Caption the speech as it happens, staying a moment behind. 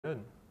Good.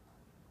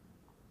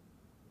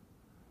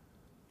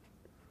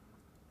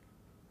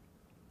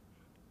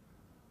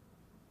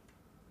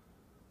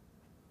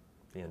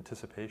 The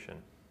anticipation.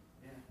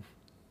 Yeah.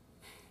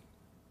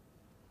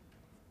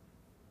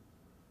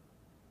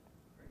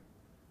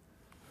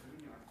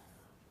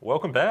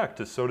 Welcome back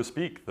to So to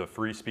Speak, the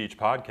free speech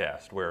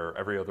podcast, where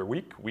every other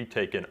week we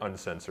take an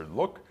uncensored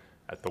look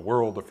at the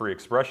world of free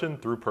expression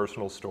through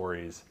personal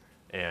stories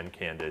and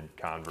candid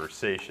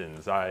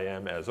conversations. I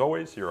am, as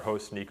always, your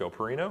host, Nico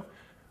Perino.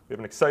 We have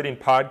an exciting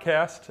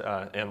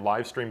podcast and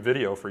live stream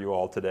video for you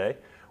all today.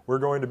 We're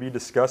going to be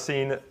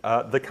discussing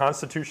The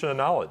Constitution of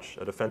Knowledge,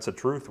 A Defense of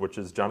Truth, which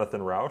is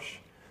Jonathan Rauch's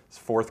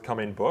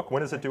forthcoming book.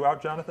 When is it due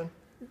out, Jonathan?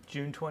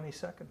 June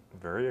 22nd.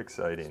 Very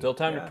exciting. Still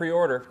time to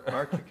pre-order.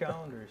 Mark your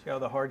calendars. Yeah,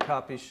 the hard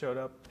copies showed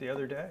up the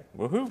other day.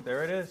 Woohoo.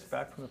 There it is,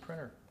 back from the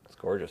printer. It's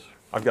gorgeous.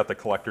 I've got the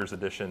collector's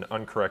edition,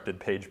 uncorrected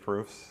page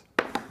proofs.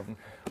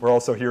 We're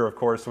also here, of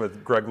course,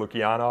 with Greg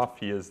Lukianoff.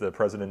 He is the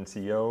president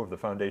and CEO of the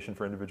Foundation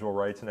for Individual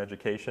Rights and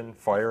Education,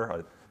 FIRE,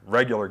 a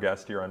regular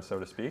guest here on So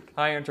to Speak.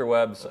 Hi,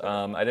 interwebs.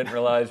 I didn't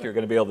realize you were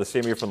going to be able to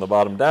see me from the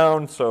bottom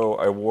down, so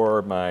I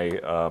wore my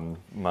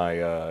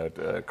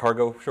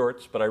cargo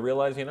shorts. But I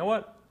realized, you know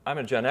what? I'm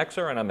a Gen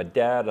Xer and I'm a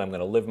dad, and I'm going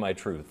to live my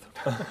truth.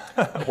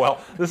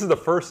 Well, this is the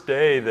first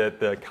day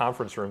that the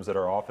conference rooms at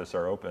our office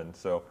are open,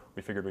 so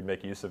we figured we'd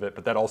make use of it.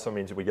 But that also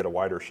means we get a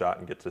wider shot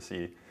and get to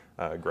see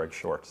Greg's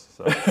shorts.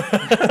 So.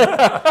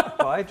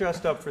 Well, I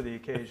dressed up for the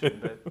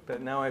occasion,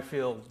 but now I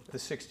feel the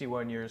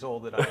 61 years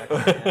old that I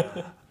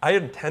actually am. I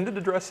intended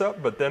to dress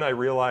up, but then I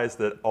realized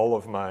that all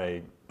of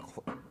my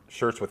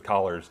shirts with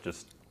collars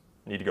just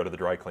need to go to the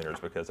dry cleaners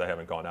because I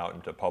haven't gone out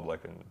into public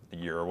in the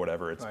year or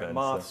whatever it's been.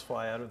 Moths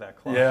fly out of that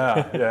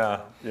closet.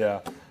 Yeah.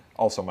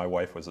 Also, my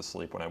wife was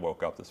asleep when I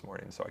woke up this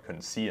morning, so I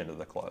couldn't see into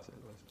the closet.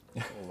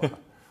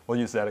 We'll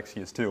use that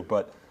excuse too.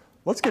 But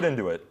let's get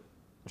into it,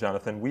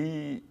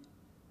 Jonathan.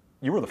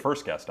 You were the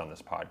first guest on this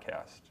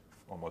podcast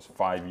almost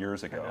 5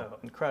 years ago. I know,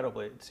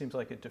 incredibly. It seems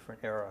like a different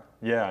era.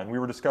 Yeah, and we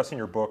were discussing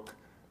your book,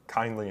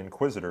 Kindly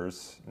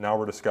Inquisitors. Now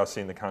we're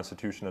discussing the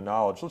Constitution of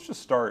Knowledge. Let's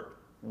just start.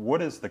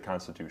 What is the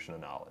Constitution of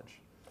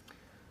Knowledge?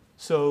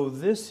 So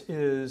this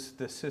is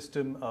the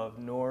system of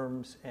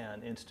norms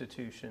and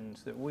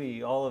institutions that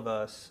we, all of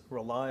us,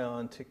 rely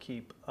on to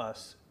keep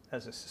us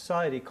as a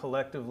society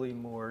collectively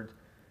moored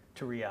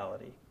to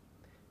reality,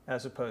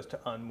 as opposed to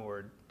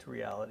unmoored to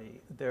reality.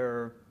 There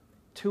are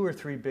 2 or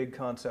 3 big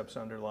concepts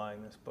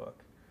underlying this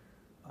book.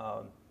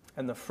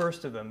 And the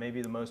first of them,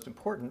 maybe the most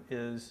important,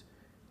 is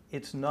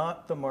it's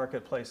not the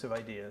marketplace of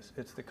ideas,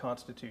 it's the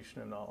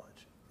Constitution of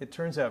Knowledge. It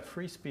turns out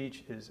free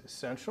speech is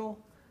essential,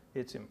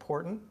 it's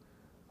important.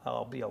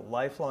 I'll be a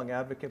lifelong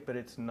advocate, but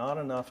it's not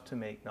enough to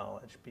make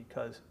knowledge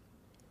because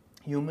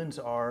humans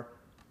are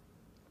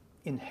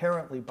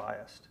inherently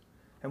biased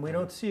and we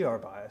don't see our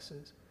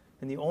biases.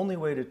 And the only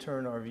way to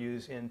turn our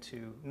views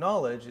into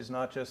knowledge is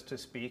not just to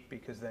speak,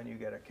 because then you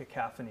get a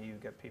cacophony, you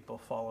get people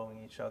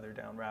following each other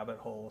down rabbit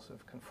holes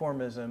of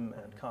conformism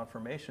and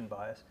confirmation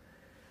bias.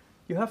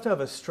 You have to have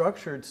a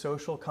structured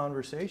social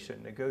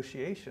conversation,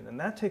 negotiation, and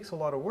that takes a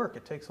lot of work.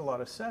 It takes a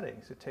lot of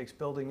settings. It takes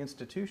building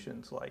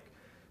institutions like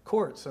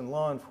courts and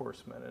law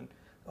enforcement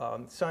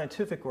and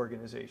scientific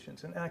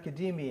organizations and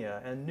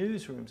academia and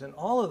newsrooms and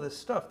all of this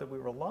stuff that we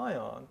rely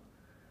on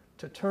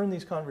to turn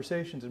these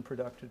conversations in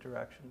productive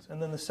directions.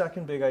 And then the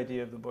second big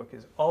idea of the book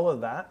is all of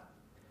that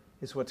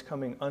is what's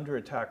coming under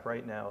attack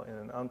right now in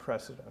an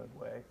unprecedented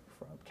way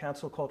from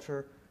cancel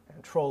culture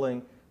and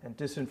trolling and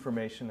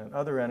disinformation and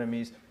other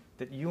enemies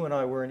that you and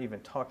I weren't even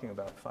talking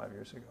about 5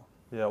 years ago.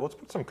 Yeah, let's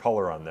put some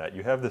color on that.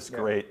 You have this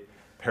great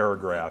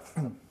paragraph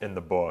in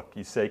the book.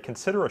 You say,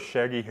 consider a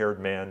shaggy-haired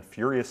man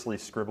furiously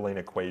scribbling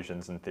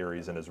equations and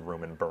theories in his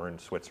room in Bern,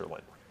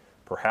 Switzerland.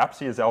 Perhaps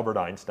he is Albert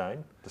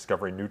Einstein,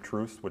 discovering new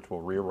truths which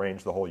will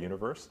rearrange the whole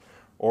universe,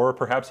 or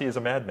perhaps he is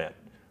a madman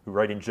who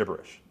writing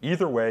gibberish.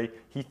 Either way,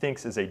 he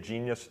thinks he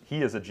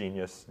is a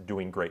genius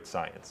doing great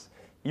science.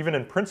 Even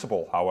in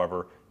principle,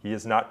 however, he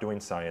is not doing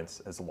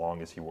science as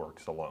long as he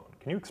works alone.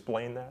 Can you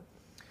explain that?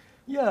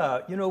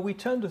 Yeah, we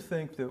tend to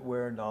think that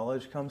where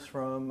knowledge comes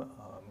from,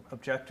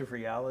 objective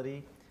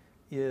reality,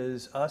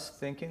 is us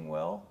thinking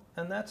well,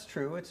 and that's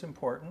true. It's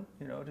important,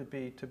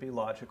 to be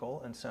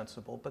logical and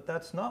sensible, but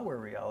that's not where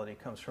reality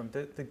comes from.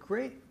 The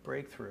great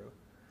breakthrough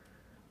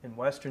in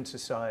Western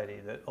society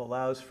that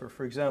allows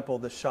for example,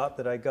 the shot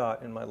that I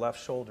got in my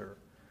left shoulder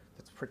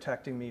that's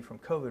protecting me from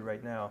COVID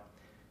right now,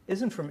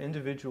 isn't from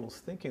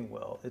individuals thinking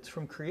well. It's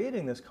from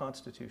creating this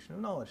Constitution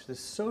of Knowledge, this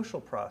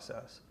social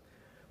process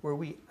where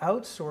we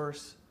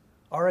outsource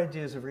our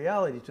ideas of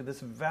reality to this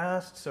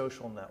vast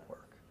social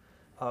network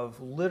of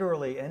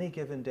literally any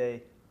given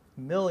day,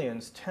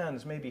 millions,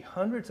 tens, maybe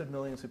hundreds of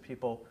millions of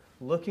people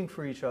looking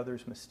for each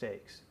other's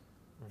mistakes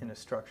in a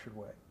structured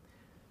way.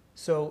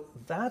 So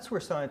that's where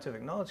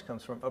scientific knowledge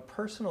comes from. A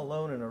person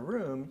alone in a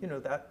room,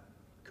 that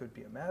could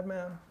be a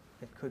madman,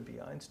 it could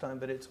be Einstein,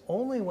 but it's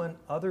only when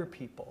other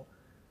people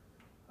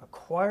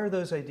acquire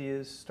those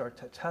ideas, start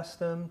to test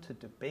them, to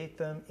debate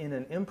them in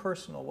an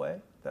impersonal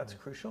way, That's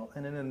crucial.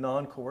 And in a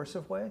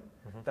non-coercive way,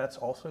 that's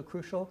also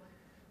crucial.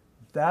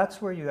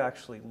 That's where you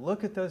actually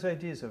look at those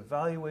ideas,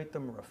 evaluate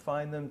them,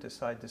 refine them,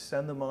 decide to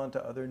send them on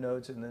to other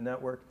nodes in the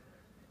network.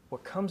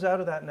 What comes out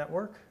of that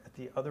network at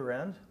the other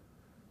end,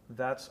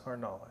 that's our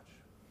knowledge.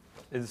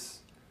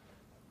 Is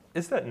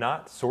that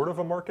not sort of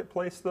a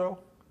marketplace, though?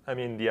 I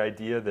mean, the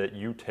idea that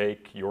you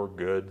take your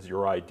goods,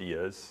 your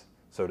ideas,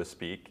 so to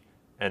speak,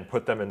 and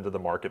put them into the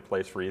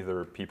marketplace for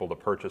either people to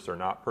purchase or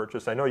not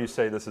purchase. I know you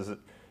say this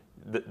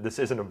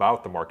isn't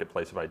about the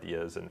marketplace of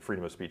ideas and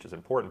freedom of speech is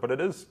important, but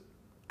it is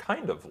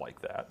kind of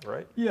like that,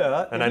 right?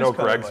 Yeah. And I know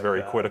Greg's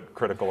very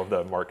critical of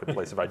the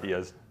marketplace of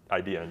ideas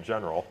idea in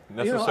general.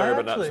 Necessary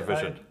but not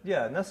sufficient.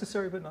 Yeah,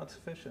 necessary but not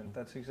sufficient.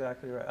 That's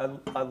exactly right.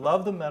 I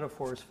love the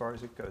metaphor as far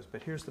as it goes,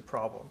 but here's the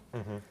problem.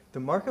 The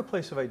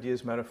marketplace of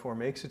ideas metaphor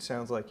makes it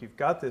sound like you've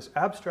got this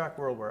abstract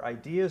world where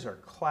ideas are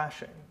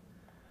clashing,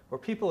 where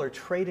people are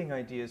trading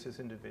ideas as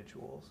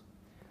individuals.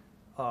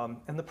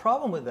 And the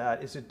problem with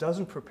that is it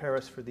doesn't prepare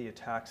us for the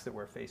attacks that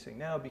we're facing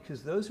now,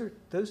 because those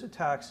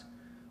attacks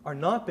are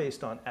not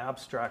based on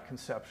abstract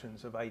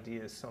conceptions of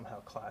ideas somehow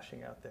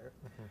clashing out there.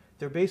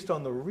 They're based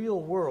on the real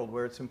world,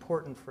 where it's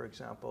important, for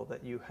example,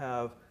 that you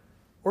have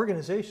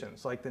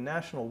organizations like the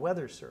National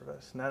Weather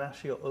Service,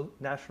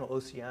 National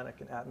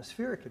Oceanic and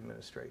Atmospheric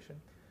Administration,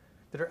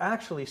 that are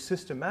actually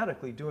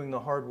systematically doing the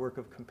hard work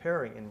of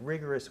comparing in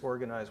rigorous,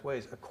 organized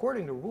ways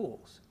according to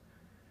rules.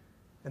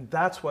 And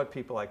that's what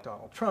people like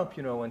Donald Trump,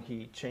 when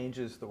he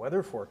changes the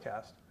weather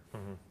forecast,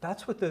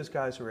 that's what those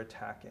guys are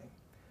attacking.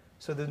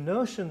 So the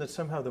notion that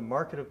somehow the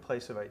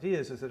marketplace of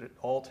ideas is that it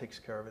all takes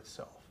care of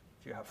itself.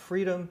 If you have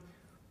freedom,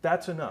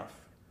 that's enough.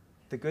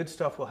 The good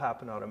stuff will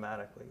happen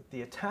automatically.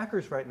 The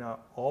attackers right now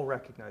all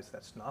recognize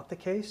that's not the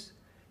case,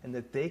 and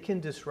that they can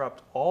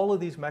disrupt all of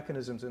these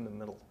mechanisms in the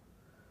middle.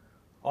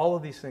 All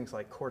of these things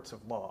like courts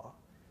of law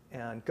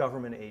and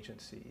government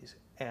agencies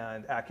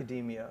and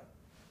academia,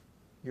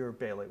 your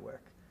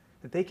bailiwick,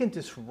 that they can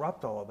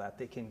disrupt all of that.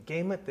 They can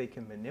game it, they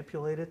can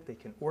manipulate it, they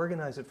can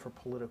organize it for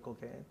political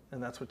gain,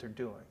 and that's what they're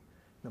doing.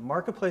 The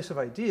marketplace of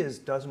ideas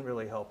doesn't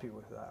really help you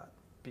with that,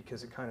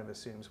 because it kind of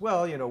assumes,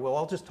 well, we'll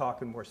all just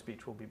talk and more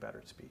speech will be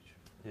better speech.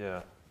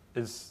 Yeah.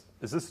 Is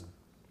this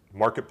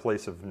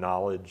marketplace of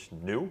knowledge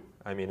new?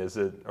 I mean, has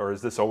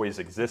this always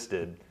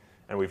existed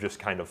and we've just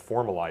kind of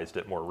formalized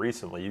it more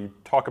recently? You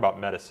talk about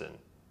medicine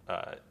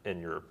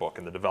in your book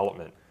and the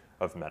development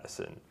of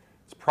medicine.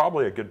 It's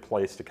probably a good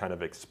place to kind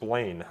of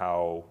explain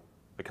how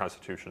the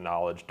constitutional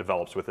knowledge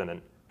develops within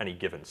any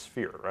given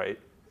sphere, right?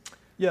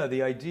 Yeah,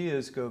 the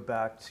ideas go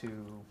back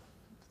to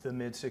the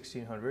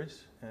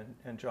mid-1600s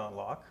and John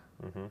Locke,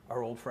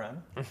 our old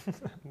friend,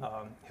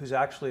 who's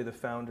actually the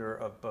founder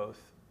of both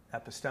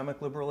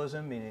epistemic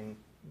liberalism, meaning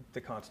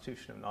the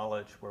constitution of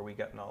knowledge, where we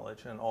get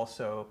knowledge, and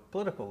also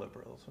political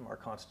liberalism, our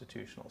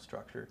constitutional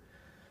structure.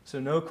 So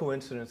no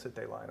coincidence that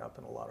they line up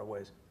in a lot of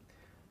ways.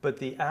 But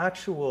the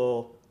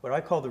actual, what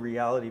I call the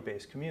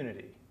reality-based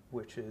community,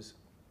 which is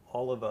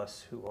all of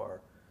us who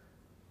are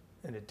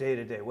in a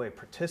day-to-day way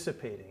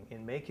participating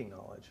in making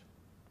knowledge,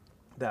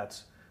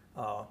 that's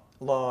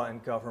law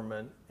and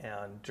government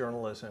and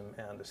journalism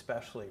and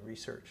especially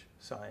research,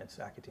 science,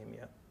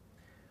 academia.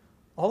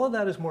 All of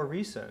that is more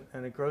recent,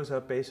 and it grows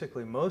up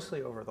basically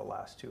mostly over the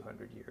last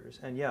 200 years.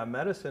 And yeah,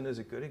 medicine is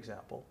a good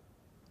example,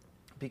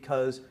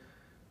 because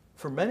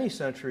for many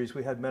centuries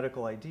we had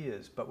medical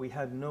ideas, but we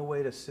had no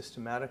way to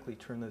systematically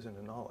turn those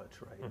into knowledge,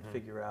 right? And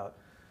figure out,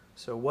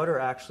 so what are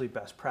actually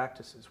best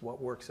practices,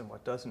 what works and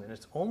what doesn't? And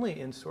it's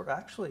only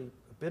actually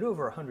a bit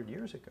over 100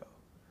 years ago,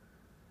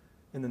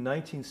 in the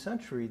 19th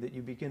century, that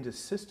you begin to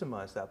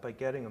systemize that by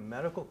getting a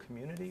medical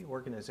community,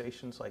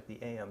 organizations like the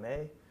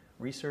AMA,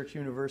 research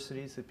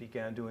universities that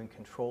began doing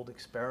controlled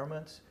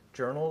experiments,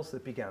 journals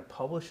that began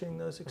publishing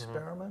those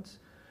experiments,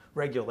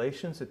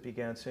 regulations that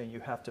began saying you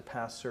have to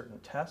pass certain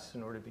tests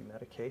in order to be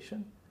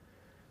medication.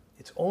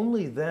 It's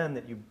only then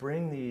that you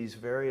bring these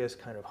various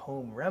kind of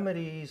home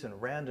remedies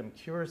and random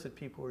cures that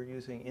people are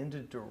using into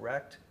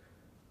direct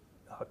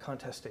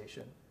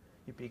contestation.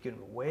 You begin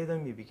to weigh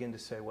them, you begin to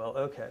say, well,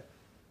 okay,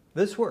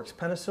 this works,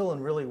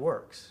 penicillin really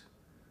works,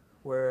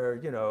 where,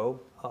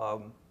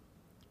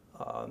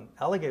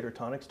 alligator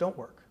tonics don't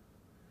work.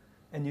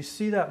 And you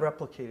see that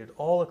replicated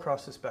all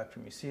across the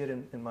spectrum. You see it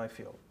in my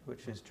field,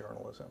 which is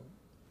journalism.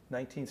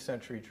 19th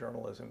century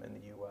journalism in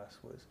the US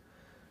was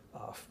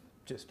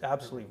just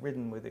absolutely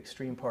ridden with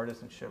extreme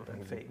partisanship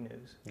and fake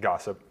news.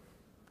 Gossip,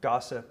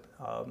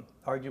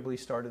 arguably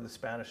started the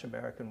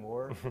Spanish-American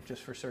War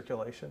just for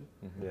circulation.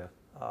 Yeah.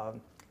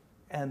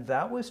 And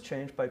that was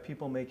changed by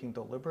people making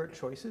deliberate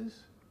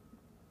choices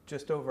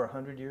just over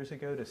 100 years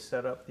ago to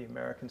set up the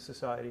American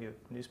Society of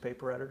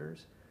Newspaper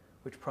Editors,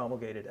 which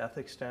promulgated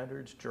ethics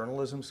standards,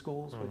 journalism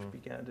schools, which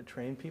began to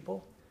train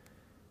people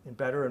in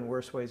better and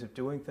worse ways of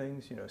doing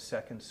things,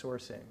 second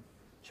sourcing,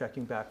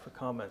 checking back for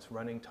comments,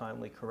 running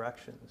timely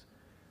corrections.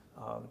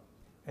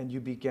 And you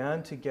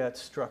began to get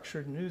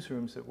structured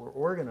newsrooms that were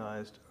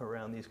organized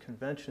around these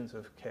conventions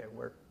of, okay,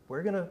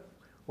 we're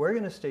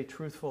gonna stay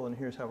truthful, and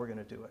here's how we're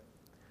gonna do it.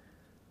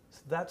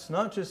 So that's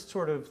not just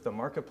sort of the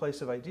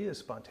marketplace of ideas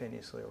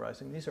spontaneously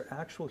arising. These are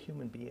actual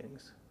human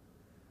beings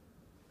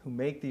who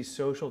make these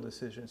social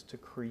decisions to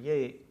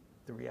create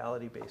the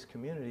reality-based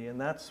community, and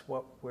that's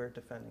what we're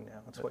defending now.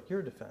 That's what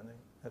you're defending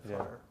at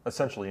FIRE.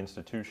 Essentially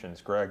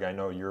institutions. Greg, I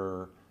know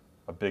you're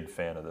a big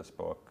fan of this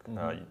book.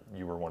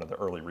 You were one of the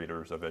early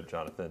readers of it.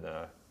 Jonathan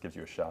gives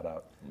you a shout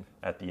out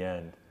at the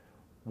end.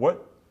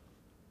 What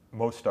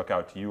most stuck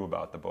out to you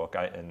about the book?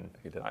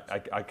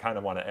 I kind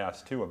of want to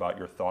ask too about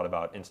your thought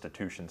about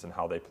institutions and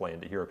how they play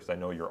into here, because I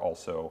know you're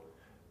also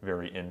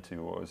very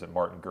into, what was it,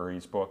 Martin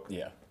Gurry's book?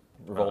 Yeah,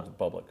 Revolt of the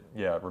Public.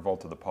 Yeah,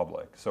 Revolt of the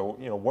Public. So,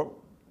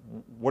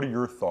 what are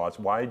your thoughts?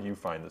 Why do you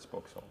find this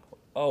book so important?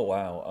 Oh,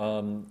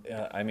 wow.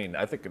 I mean,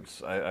 I think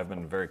I've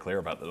been very clear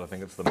about this. I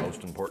think it's the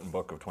most important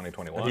book of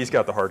 2021. And he's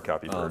got the hard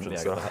copy version.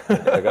 So.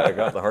 I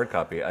got the hard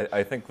copy.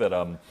 I think that,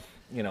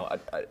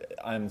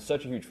 I'm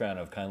such a huge fan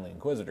of Kindly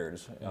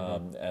Inquisitors,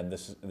 and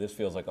this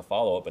feels like a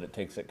follow-up, but it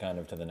takes it kind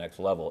of to the next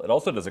level. It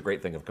also does a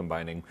great thing of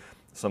combining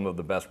some of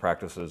the best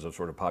practices of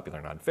sort of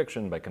popular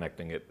nonfiction by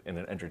connecting it in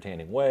an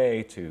entertaining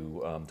way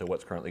to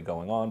what's currently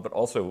going on, but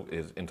also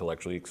is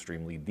intellectually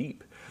extremely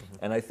deep.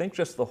 And I think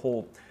just the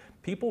whole...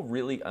 People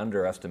really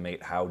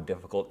underestimate how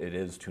difficult it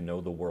is to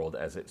know the world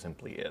as it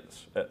simply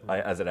is,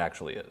 as it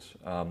actually is.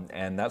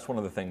 And that's one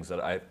of the things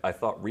that I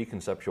thought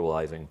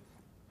reconceptualizing,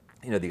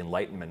 the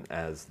Enlightenment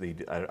as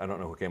I don't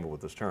know who came up with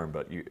this term,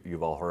 but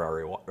Yuval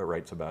Harari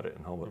writes about it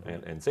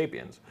in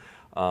 *Sapiens*,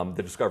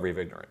 the discovery of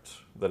ignorance.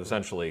 That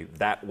essentially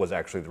that was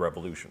actually the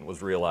revolution,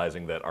 was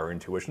realizing that our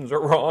intuitions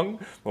are wrong.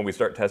 When we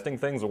start testing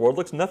things, the world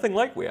looks nothing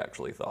like we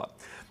actually thought.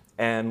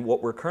 And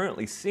what we're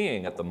currently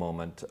seeing at the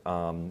moment,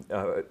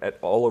 at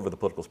all over the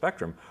political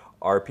spectrum,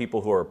 are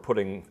people who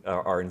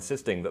are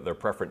insisting that their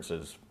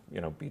preferences,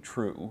 be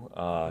true,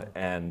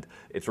 and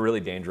it's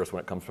really dangerous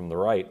when it comes from the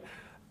right.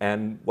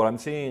 And what I'm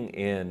seeing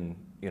in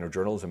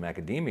journalism,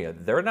 academia,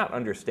 they're not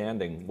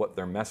understanding what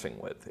they're messing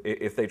with.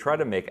 If they try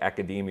to make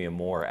academia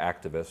more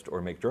activist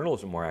or make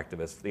journalism more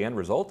activist, the end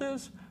result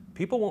is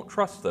people won't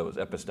trust those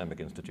epistemic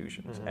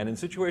institutions. And in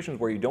situations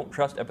where you don't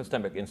trust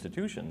epistemic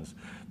institutions,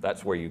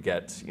 that's where you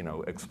get,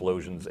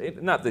 explosions.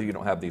 Not that you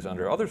don't have these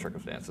under other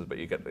circumstances, but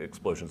you get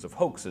explosions of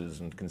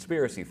hoaxes and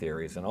conspiracy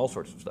theories and all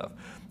sorts of stuff.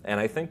 And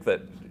I think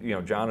that,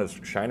 John is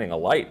shining a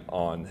light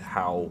on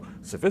how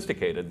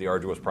sophisticated the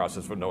arduous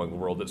process of knowing the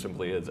world that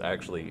simply is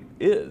actually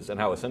is,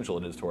 and how essential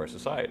it is to our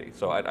society.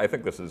 So I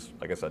think this is,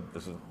 like I said,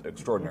 this is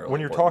extraordinarily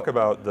When you talk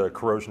about the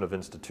corrosion of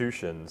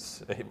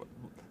institutions,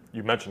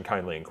 you mentioned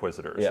Kindly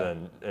Inquisitors,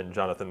 and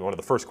Jonathan, one of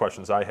the first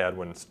questions I had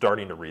when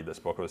starting to read this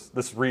book was,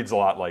 this reads a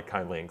lot like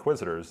Kindly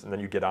Inquisitors, and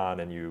then you get on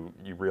and you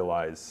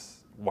realize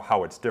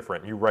how it's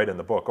different. You write in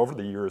the book, over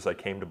the years I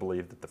came to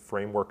believe that the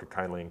framework of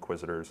Kindly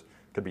Inquisitors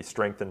could be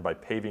strengthened by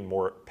paying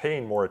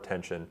more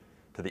attention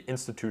to the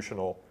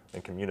institutional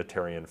and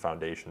communitarian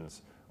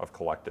foundations of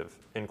collective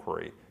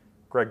inquiry.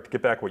 Greg, to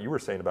get back to what you were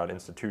saying about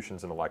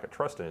institutions and the lack of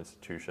trust in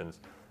institutions,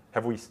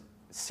 have we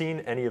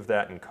seen any of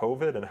that in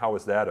COVID, and how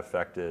has that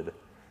affected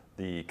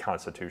the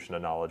constitution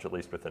of knowledge, at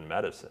least within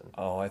medicine?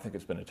 Oh, I think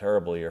it's been a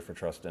terrible year for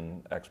trust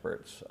in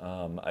experts.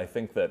 I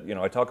think that,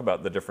 I talk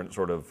about the different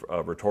sort of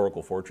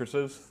rhetorical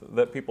fortresses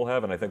that people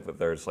have, and I think that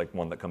there's like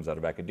one that comes out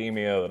of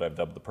academia that I've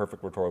dubbed the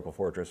perfect rhetorical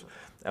fortress.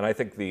 And I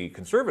think the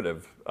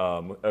conservative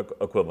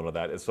equivalent of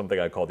that is something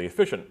I call the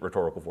efficient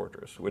rhetorical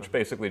fortress, which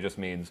basically just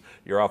means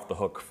you're off the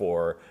hook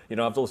for, you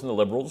don't have to listen to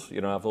liberals,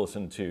 you don't have to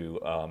listen to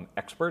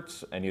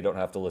experts, and you don't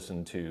have to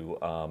listen to,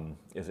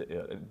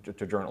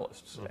 to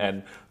journalists.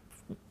 And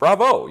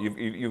bravo,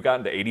 you've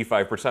gotten to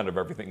 85% of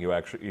everything you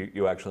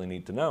actually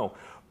need to know.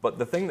 But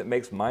the thing that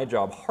makes my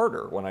job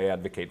harder when I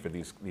advocate for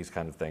these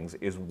kind of things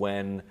is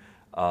when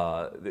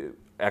the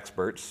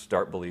experts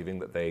start believing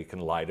that they can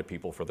lie to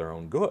people for their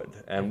own good.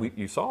 And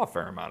you saw a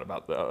fair amount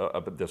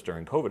about this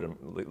during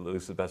COVID, at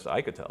least the best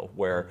I could tell,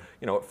 where,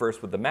 at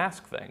first with the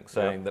mask thing,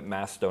 saying that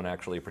masks don't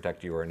actually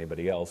protect you or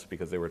anybody else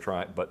because they were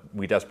trying, but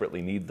we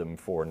desperately need them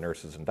for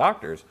nurses and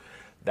doctors.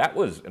 That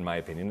was, in my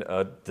opinion,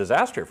 a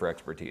disaster for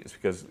expertise,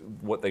 because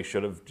what they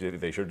should have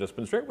just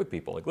been straight with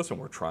people. Like, listen,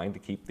 we're trying to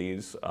keep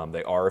these,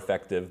 they are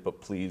effective,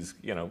 but please,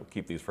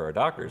 keep these for our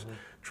doctors.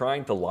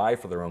 Trying to lie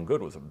for their own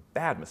good was a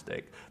bad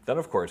mistake. Then,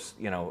 of course,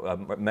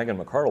 Megan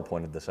McArdle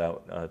pointed this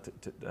out.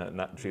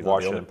 She's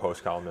Washington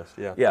Post columnist,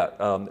 yeah. Yeah,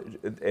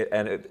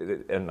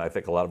 and I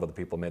think a lot of other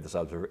people made this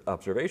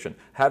observation.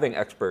 Having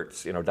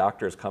experts,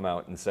 doctors come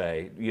out and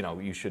say,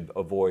 you should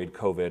avoid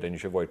COVID and you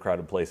should avoid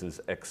crowded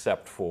places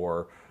except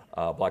for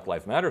Black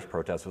Lives Matter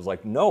protests, was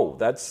like, no,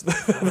 that's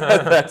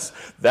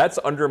that's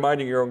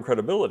undermining your own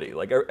credibility.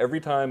 Like every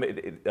time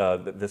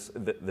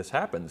this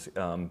happens,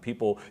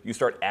 you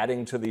start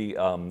adding to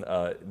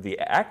the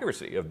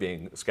accuracy of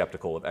being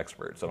skeptical of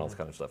experts and all this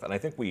kind of stuff. And I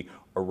think we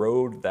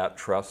erode that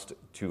trust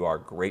to our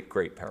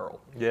great peril.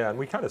 Yeah, and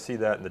we kind of see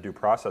that in the due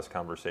process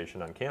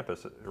conversation on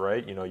campus,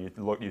 right?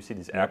 You see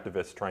these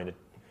activists trying to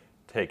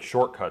take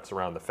shortcuts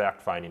around the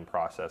fact-finding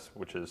process,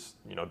 which is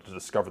to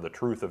discover the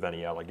truth of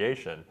any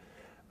allegation.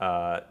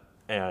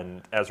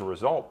 And as a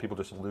result, people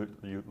just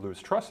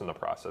lose trust in the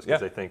process because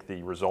they think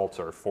the results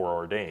are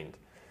foreordained.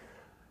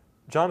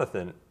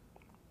 Jonathan,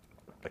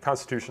 the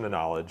Constitution of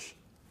Knowledge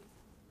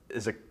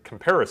is a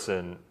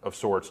comparison of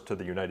sorts to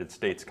the United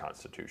States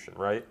Constitution,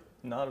 right?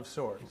 Not of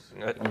sorts.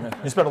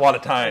 You spent a lot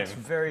of time It's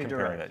very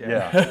comparing direct. it.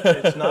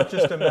 Yeah. It's not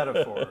just a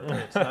metaphor.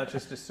 It's not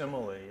just a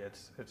simile.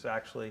 It's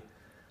actually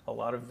a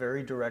lot of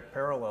very direct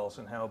parallels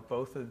in how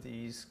both of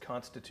these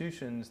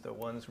constitutions, the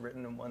ones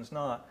written and ones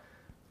not,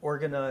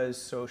 organize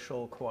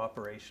social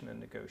cooperation and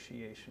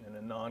negotiation in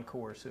a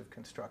non-coercive,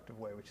 constructive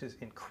way, which is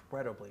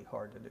incredibly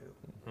hard to do.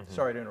 Mm-hmm.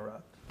 Sorry to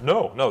interrupt.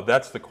 No,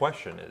 that's the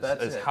question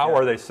is how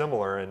are they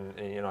similar?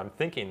 And I'm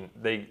thinking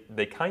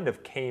they kind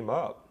of came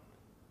up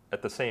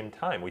at the same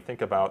time. We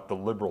think about the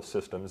liberal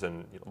systems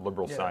and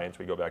liberal science.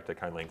 We go back to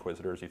kindly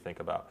inquisitors. You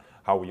think about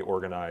how we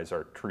organize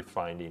our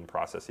truth-finding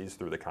processes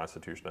through the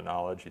Constitution of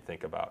Knowledge. You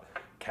think about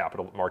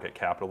market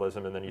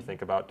capitalism, and then you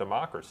think about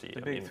democracy.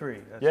 The big three.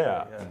 That's right,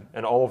 yeah.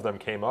 And all of them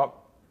came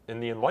up in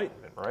the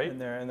Enlightenment, right?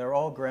 And they're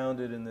all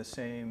grounded in the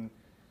same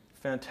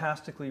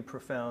fantastically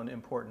profound,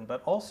 important,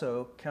 but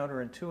also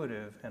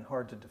counterintuitive and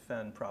hard to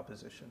defend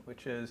proposition,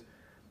 which is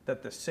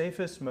that the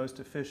safest, most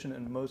efficient,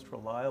 and most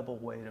reliable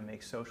way to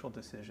make social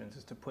decisions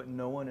is to put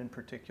no one in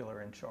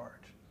particular in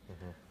charge.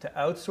 Mm-hmm. To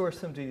outsource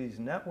them to these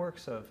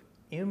networks of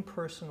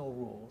impersonal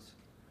rules.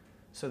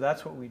 So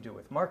that's what we do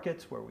with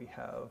markets, where we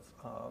have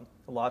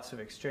lots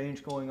of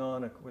exchange going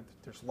on.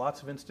 There's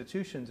lots of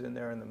institutions in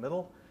there in the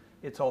middle.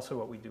 It's also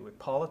what we do with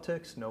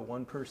politics. No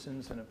one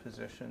person's in a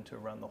position to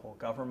run the whole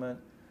government,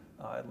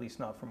 at least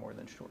not for more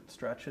than short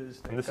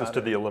stretches. And this is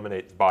to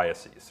eliminate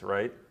biases,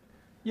 right?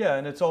 Yeah,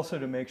 and it's also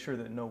to make sure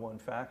that no one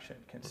faction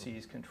can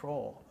seize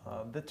control.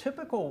 The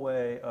typical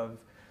way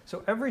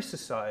so every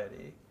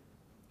society,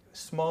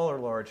 small or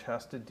large,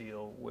 has to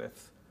deal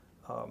with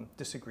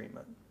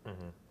disagreement.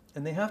 Mm-hmm.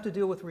 And they have to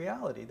deal with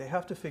reality. They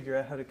have to figure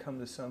out how to come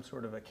to some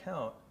sort of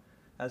account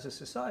as a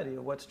society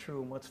of what's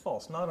true and what's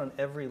false. Not on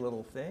every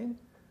little thing,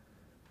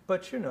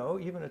 but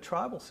even a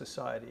tribal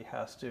society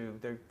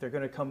they're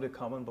going to come to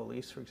common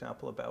beliefs, for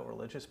example, about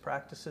religious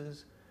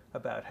practices,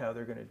 about how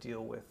they're going to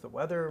deal with the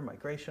weather,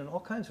 migration, all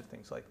kinds of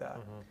things like that.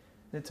 Mm-hmm.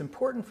 And it's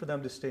important for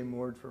them to stay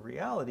moored for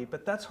reality,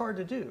 but that's hard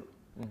to do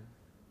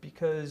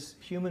because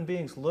human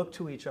beings look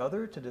to each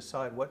other to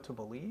decide what to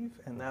believe,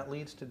 and that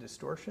leads to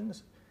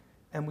distortions.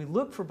 And we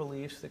look for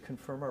beliefs that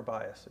confirm our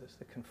biases,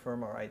 that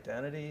confirm our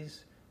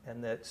identities,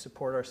 and that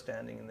support our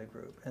standing in the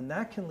group. And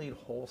that can lead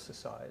whole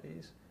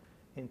societies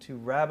into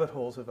rabbit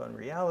holes of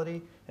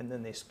unreality, and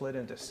then they split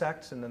into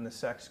sects, and then the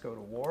sects go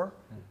to war.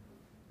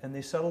 And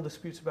they settle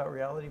disputes about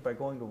reality by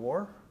going to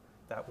war.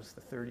 That was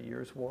the 30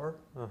 Years' War.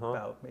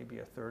 About maybe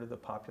a third of the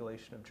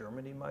population of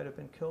Germany might have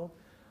been killed.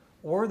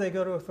 Or they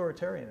go to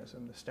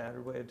authoritarianism, the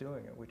standard way of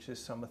doing it, which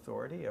is some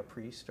authority, a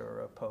priest or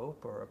a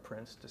pope or a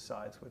prince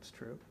decides what's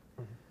true.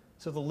 Mm-hmm.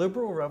 So the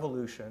liberal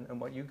revolution, and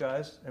what you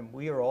guys and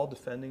we are all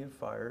defending in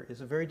fire,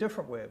 is a very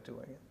different way of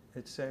doing it.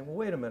 It's saying, well,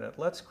 wait a minute,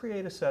 let's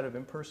create a set of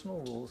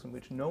impersonal rules in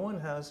which no one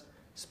has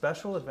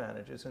special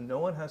advantages and no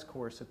one has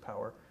coercive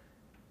power.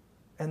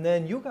 And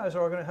then you guys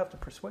are all going to have to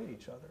persuade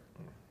each other.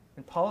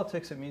 In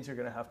politics, it means you're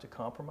going to have to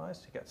compromise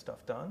to get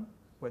stuff done,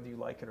 whether you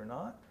like it or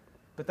not.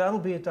 But that'll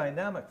be a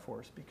dynamic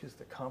force because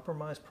the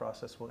compromise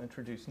process will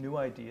introduce new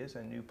ideas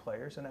and new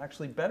players and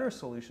actually better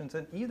solutions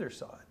than either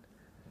side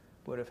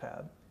would have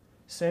had.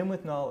 Same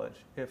with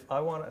knowledge. If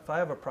I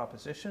have a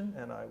proposition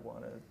and I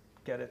want to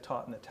get it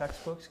taught in the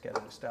textbooks, get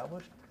it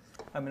established,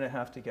 I'm going to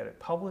have to get it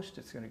published.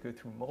 It's going to go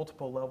through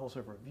multiple levels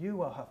of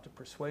review. I'll have to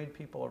persuade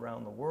people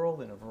around the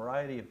world in a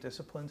variety of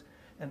disciplines.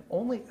 And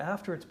only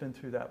after it's been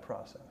through that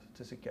process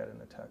does it get in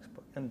the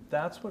textbook. And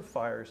that's what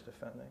FIRE is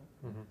defending.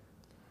 Mm-hmm.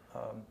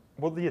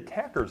 Well, the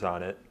attackers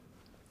on it,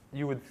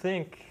 you would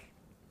think,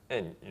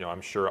 and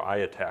I'm sure I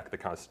attack the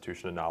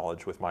Constitution of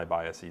Knowledge with my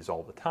biases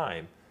all the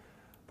time,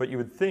 but you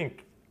would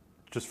think,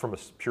 just from a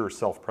pure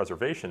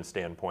self-preservation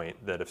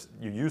standpoint, that if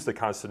you use the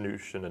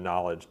Constitution of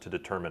Knowledge to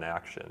determine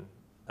action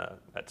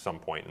at some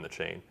point in the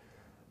chain,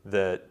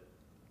 that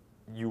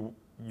you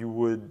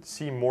would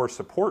see more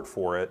support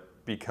for it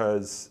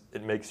because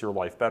it makes your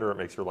life better, it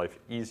makes your life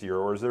easier?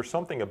 Or is there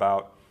something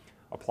about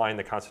applying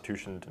the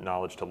Constitution of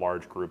Knowledge to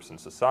large groups and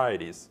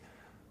societies?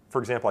 For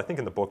example, I think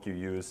in the book you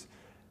use,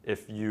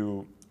 if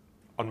you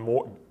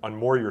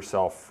unmoor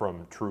yourself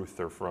from truth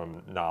or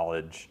from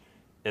knowledge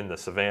in the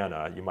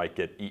savannah, you might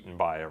get eaten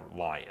by a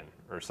lion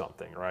or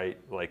something, right?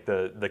 Like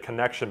the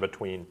connection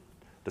between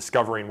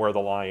discovering where the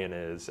lion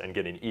is and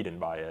getting eaten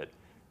by it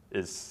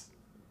there's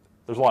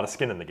a lot of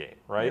skin in the game,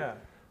 right? Yeah.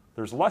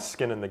 There's less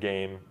skin in the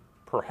game,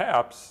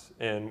 perhaps,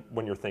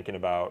 when you're thinking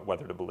about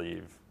whether to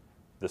believe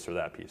this or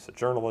that piece of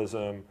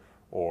journalism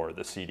or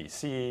the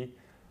CDC.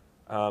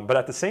 But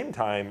at the same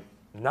time,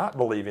 not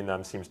believing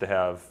them seems to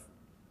have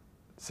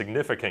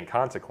significant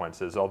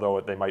consequences, although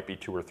they might be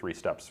 2 or 3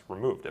 steps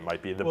removed. It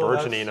might be the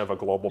burgeoning of a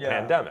global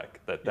pandemic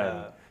that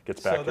then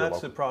gets back to your So that's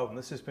local. the problem.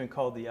 This has been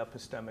called the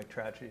epistemic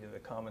tragedy of the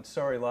commons.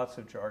 Sorry, lots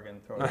of jargon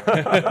thrown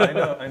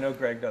around. I know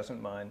Greg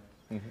doesn't mind.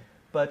 Mm-hmm.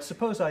 But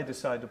suppose I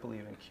decide to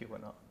believe in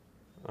QAnon.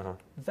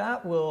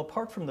 that will,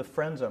 apart from the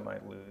friends I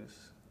might lose,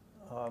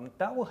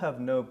 that will have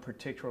no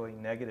particularly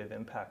negative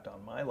impact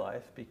on my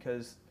life,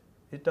 because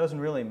it doesn't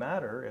really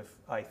matter if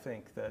I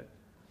think that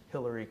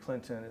Hillary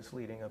Clinton is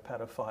leading a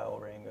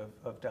pedophile ring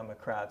of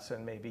Democrats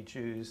and maybe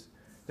Jews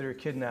that are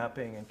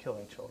kidnapping and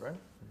killing children.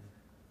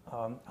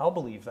 I'll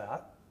believe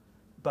that.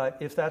 But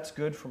if that's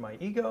good for my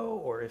ego,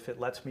 or if it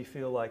lets me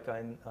feel like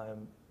I'm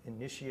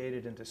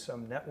initiated into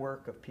some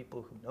network of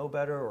people who know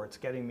better, or it's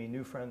getting me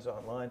new friends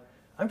online,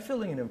 I'm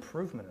feeling an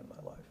improvement in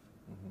my life,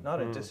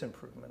 not a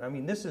disimprovement. I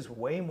mean, this is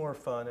way more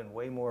fun and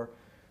way more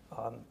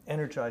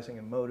energizing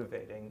and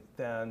motivating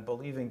than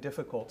believing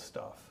difficult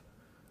stuff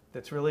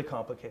that's really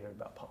complicated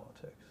about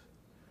politics.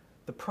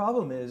 The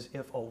problem is,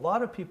 if a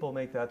lot of people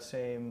make that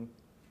same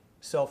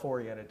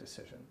self-oriented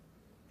decision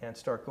and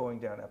start going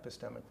down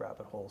epistemic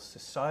rabbit holes,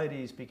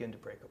 societies begin to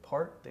break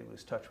apart, they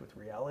lose touch with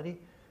reality,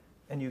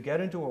 and you get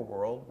into a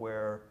world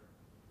where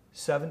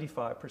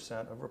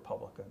 75% of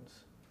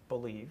Republicans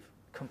believe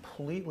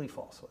completely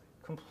falsely,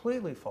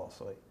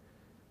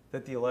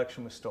 that the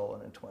election was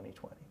stolen in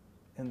 2020.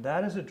 And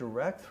that is a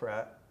direct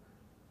threat,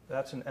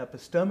 that's an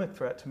epistemic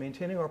threat to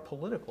maintaining our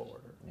political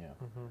order. Yeah.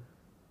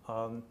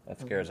 That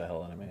scares the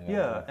hell out of me.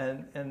 Yeah,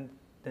 and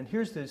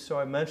here's this, so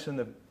I mentioned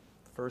the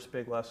first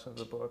big lesson of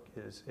the book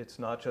is it's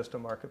not just a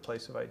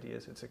marketplace of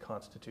ideas, it's a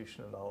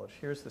constitution of knowledge.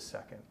 Here's the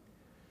second.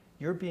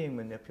 You're being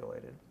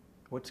manipulated.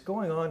 What's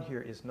going on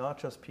here is not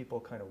just people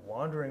kind of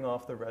wandering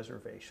off the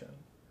reservation.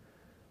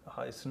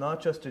 It's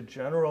not just a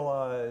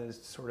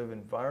generalized sort of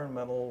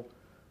environmental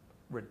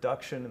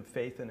reduction of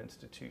faith in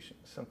institutions,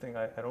 something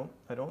I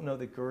don't know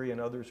that Guri and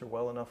others are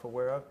well enough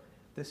aware of.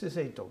 This is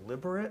a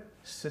deliberate,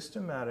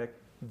 systematic,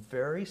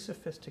 very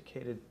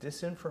sophisticated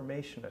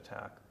disinformation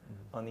attack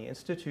on the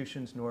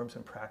institutions, norms,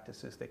 and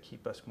practices that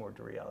keep us moored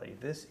to reality.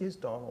 This is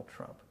Donald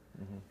Trump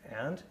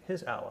and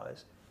his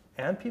allies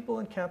and people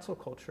in cancel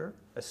culture,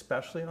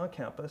 especially on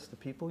campus, the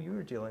people you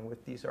are dealing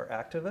with. These are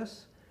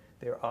activists.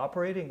 They are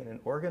operating in an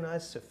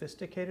organized,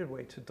 sophisticated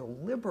way to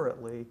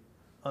deliberately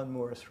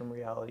unmoor us from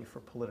reality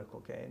for political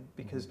gain.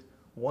 Because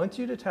once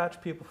you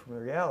detach people from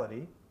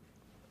reality,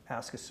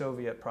 ask a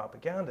Soviet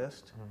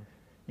propagandist,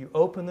 you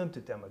open them to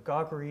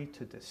demagoguery,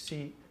 to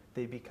deceit.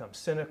 They become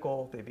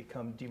cynical, they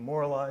become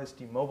demoralized,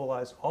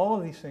 demobilized, all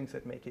of these things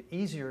that make it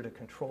easier to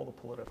control the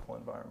political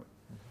environment.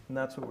 And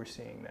that's what we're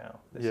seeing now.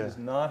 This is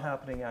not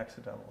happening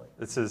accidentally.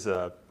 This is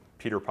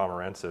Peter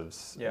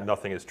Pomerantsev's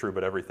Nothing is True,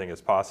 but Everything is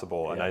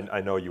Possible. And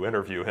I know you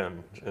interview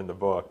him in the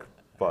book,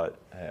 but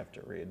I have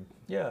to read.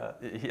 Yeah.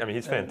 I mean,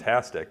 he's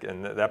fantastic.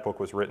 And that book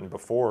was written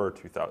before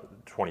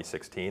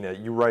 2016.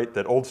 You write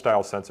that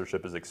old-style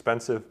censorship is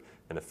expensive,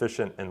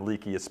 inefficient, and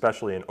leaky,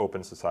 especially in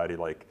open society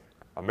like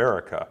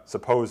America.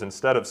 Suppose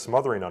instead of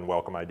smothering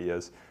unwelcome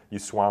ideas, you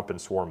swamp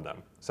and swarm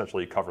them.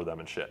 Essentially, you cover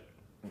them in shit.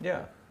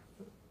 Yeah.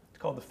 It's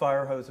called the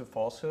fire hose of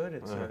falsehood.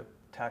 It's a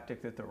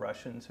tactic that the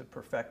Russians have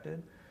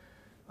perfected.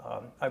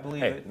 I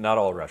believe not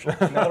all Russians.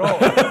 Not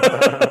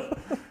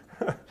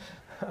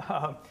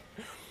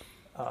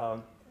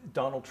all.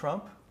 Donald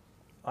Trump,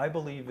 I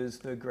believe, is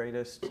the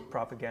greatest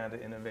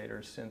propaganda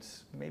innovator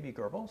since maybe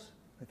Goebbels.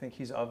 I think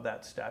he's of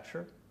that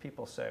stature.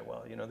 People say,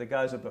 well, you know, the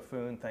guy's a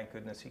buffoon. Thank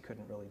goodness he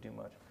couldn't really do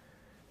much.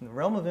 In the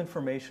realm of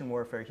information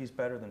warfare, he's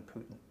better than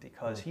Putin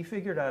because he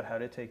figured out how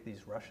to take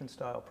these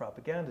Russian-style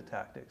propaganda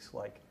tactics,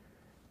 like,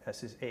 as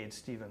his aide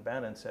Stephen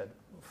Bannon said,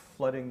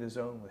 flooding the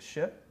zone with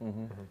shit,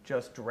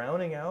 just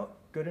drowning out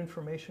good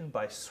information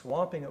by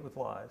swamping it with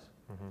lies.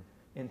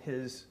 In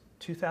his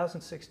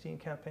 2016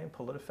 campaign,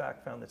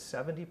 PolitiFact found that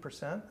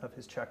 70% of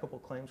his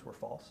checkable claims were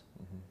false.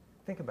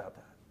 Think about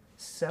that.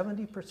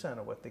 70%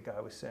 of what the guy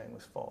was saying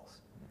was false.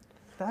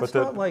 That's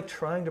not like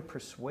trying to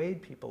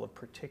persuade people of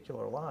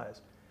particular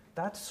lies.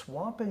 That's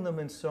swamping them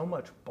in so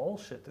much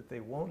bullshit that they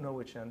won't know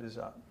which end is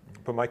up.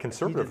 But my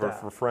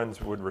conservative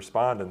friends would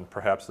respond, and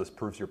perhaps this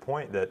proves your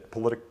point, that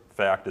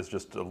PolitiFact is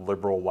just a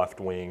liberal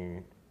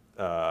left-wing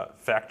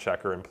fact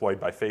checker employed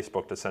by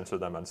Facebook to censor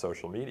them on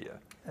social media.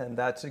 And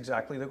that's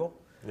exactly the goal.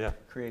 Yeah.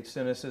 Create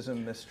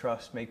cynicism,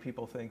 mistrust, make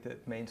people think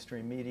that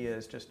mainstream media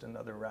is just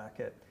another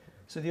racket.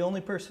 So the only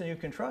person you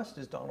can trust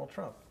is Donald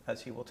Trump,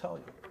 as he will tell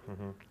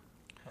you.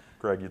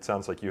 Greg, it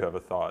sounds like you have a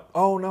thought.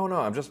 Oh, no.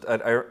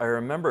 I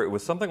remember it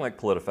was something like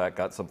PolitiFact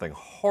got something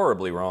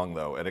horribly wrong,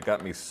 though, and it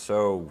got me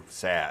so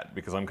sad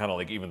because I'm kind of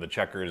like, even the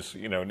checkers,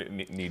 you know,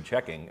 need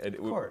checking. Of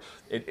course.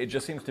 It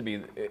just seems to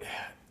be,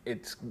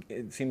 it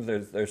seems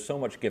there's so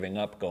much giving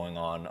up going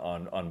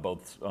on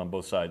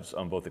both sides,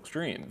 on both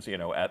extremes, you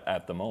know,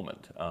 at the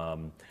moment.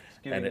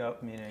 Giving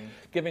up meaning?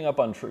 Giving up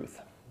on truth.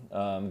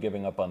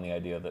 Giving up on the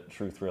idea that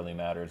truth really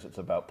matters. It's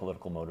about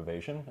political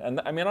motivation. And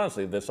I mean,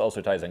 honestly, this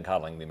also ties in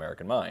coddling the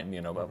American mind,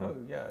 you know. Oh,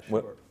 yeah,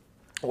 sure.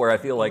 Where I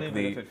feel like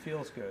Believe it if it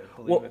feels good.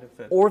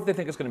 Or if they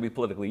think it's going to be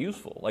politically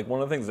useful. Like,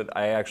 one of the things that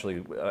I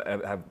actually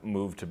have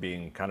moved to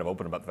being kind of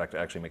open about, the fact that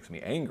actually makes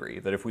me angry,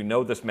 that if we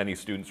know this many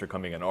students are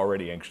coming in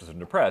already anxious and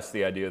depressed,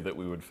 the idea that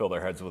we would fill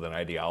their heads with an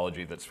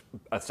ideology that's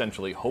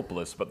essentially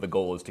hopeless, but the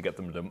goal is to get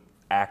them to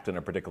act in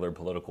a particular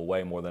political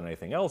way more than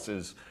anything else,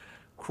 is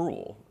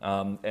cruel.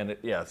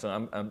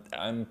 So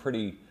I'm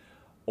pretty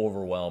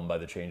overwhelmed by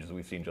the changes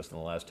we've seen just in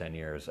the last 10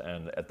 years,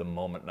 and at the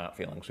moment not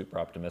feeling super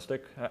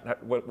optimistic.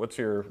 What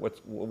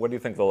do you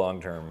think the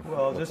long term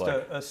Well, looks just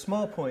like? a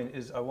small point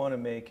is I want to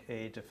make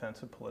a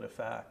defense of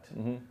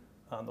PolitiFact.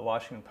 The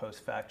Washington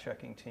Post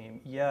fact-checking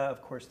team, yeah,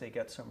 of course they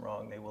get some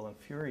wrong, they will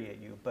infuriate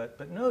you,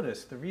 but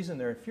notice the reason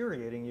they're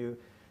infuriating you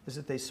is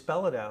that they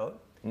spell it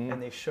out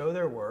and they show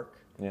their work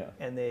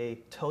and they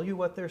tell you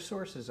what their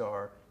sources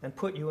are and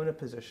put you in a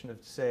position to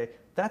say,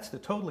 that's the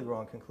totally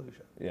wrong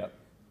conclusion. Yeah.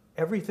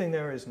 Everything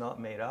there is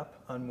not made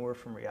up, unmoored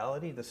from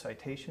reality. The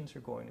citations are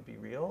going to be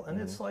real. And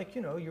it's like,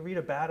 you read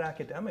a bad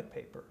academic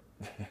paper.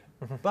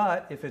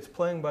 But if it's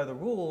playing by the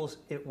rules,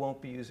 it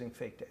won't be using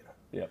fake data.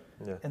 Yeah.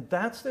 And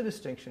that's the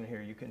distinction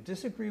here. You can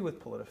disagree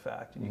with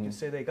PolitiFact, and you can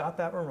say they got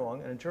that one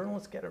wrong, and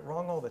journalists get it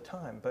wrong all the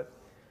time. But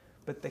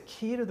the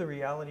key to the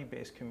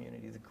reality-based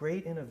community, the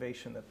great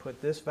innovation that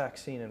put this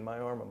vaccine in my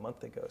arm a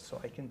month ago so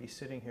I can be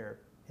sitting here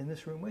in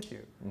this room with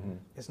you,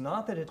 is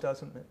not that it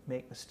doesn't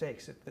make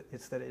mistakes,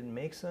 it's that it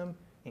makes them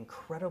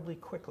incredibly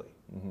quickly.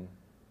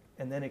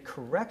 And then it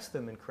corrects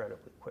them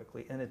incredibly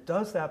quickly. And it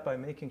does that by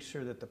making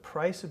sure that the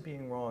price of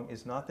being wrong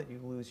is not that you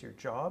lose your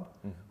job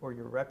or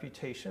your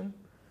reputation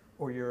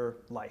or your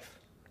life.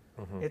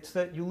 It's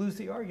that you lose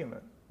the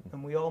argument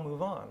and we all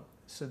move on.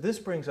 So this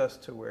brings us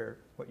to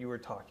what you were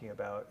talking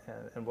about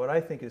and what I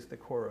think is the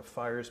core of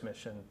FIRE's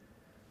mission,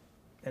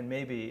 and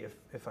maybe,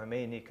 if I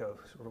may, Nico,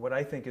 what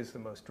I think is the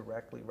most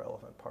directly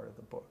relevant part of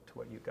the book to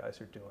what you guys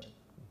are doing,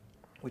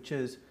 which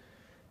is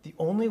the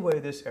only way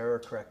this error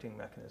correcting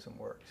mechanism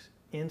works,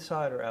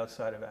 inside or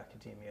outside of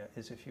academia,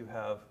 is if you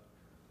have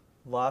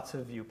lots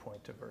of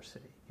viewpoint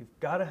diversity. You've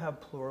got to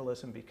have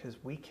pluralism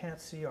because we can't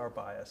see our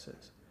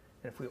biases.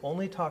 And if we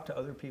only talk to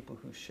other people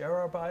who share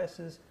our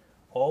biases,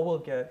 all we'll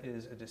get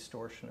is a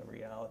distortion of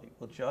reality.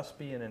 We'll just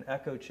be in an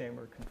echo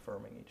chamber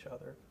confirming each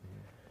other.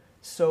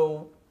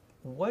 So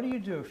what do you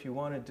do if you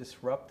want to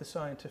disrupt the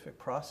scientific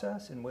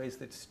process in ways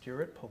that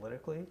steer it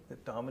politically,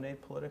 that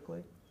dominate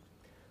politically?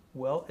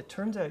 Well, it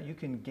turns out you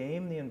can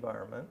game the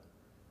environment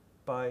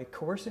by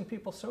coercing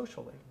people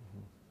socially.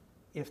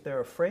 If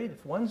they're afraid,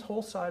 if one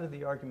whole side of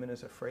the argument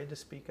is afraid to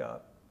speak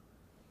up,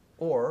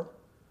 or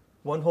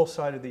one whole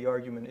side of the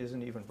argument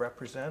isn't even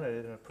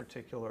represented in a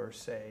particular,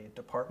 say,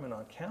 department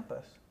on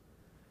campus,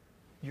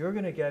 you're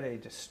going to get a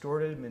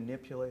distorted,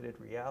 manipulated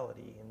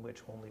reality in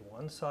which only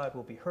one side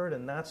will be heard,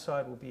 and that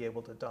side will be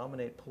able to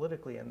dominate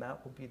politically, and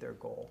that will be their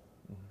goal.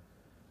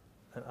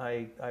 And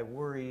I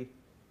worry,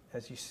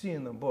 as you see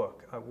in the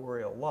book, I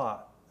worry a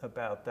lot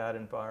about that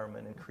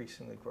environment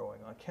increasingly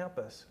growing on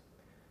campus.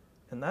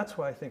 And that's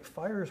why I think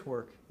FIRE's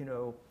work,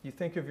 you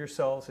think of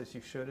yourselves as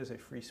you should as a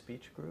free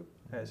speech group,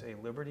 as a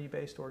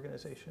liberty-based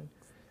organization.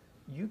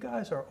 You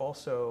guys are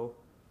also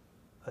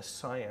a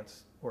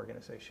science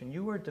organization.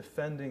 You are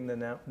defending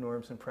the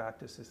norms and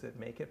practices that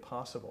make it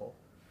possible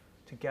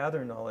to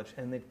gather knowledge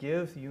and that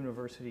give the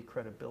university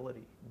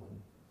credibility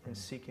in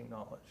seeking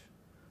knowledge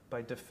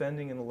by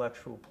defending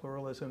intellectual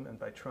pluralism and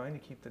by trying to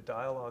keep the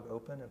dialogue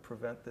open and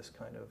prevent this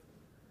kind of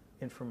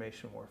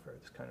information warfare,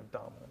 this kind of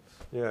dominance.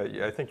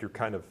 Yeah, I think you're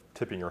kind of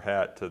tipping your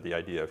hat to the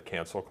idea of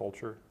cancel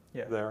culture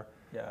there.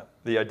 Yeah.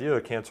 The idea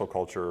of cancel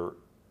culture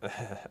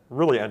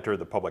really entered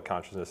the public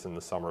consciousness in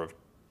the summer of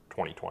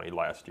 2020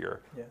 last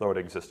year, though it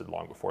existed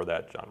long before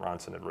that. John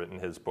Ronson had written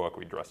his book.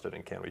 We addressed it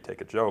in Can We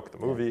Take a Joke, the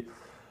movie.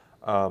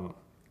 And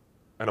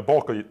a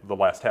bulk of the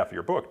last half of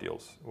your book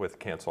deals with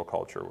cancel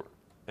culture.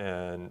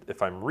 And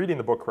if I'm reading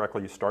the book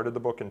correctly, you started the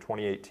book in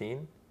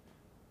 2018,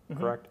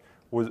 correct?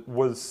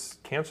 Was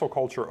cancel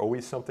culture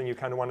always something you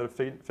kind of wanted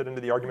to fit into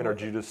the argument, or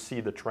did you just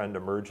see the trend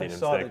emerging and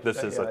think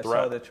this is a threat?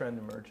 I saw the trend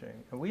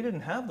emerging. And we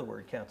didn't have the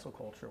word cancel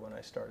culture when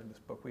I started this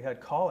book. We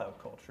had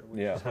call-out culture,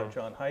 which is how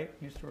John Haidt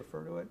used to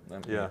refer to it.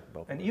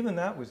 And even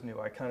that was new.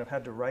 I kind of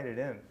had to write it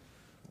in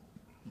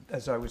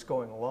as I was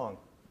going along.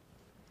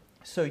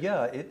 So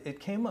yeah, it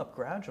came up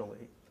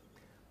gradually.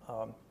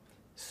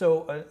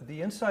 So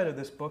the insight of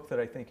this book that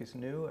I think is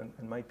new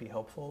and might be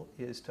helpful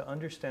is to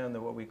understand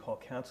that what we call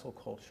cancel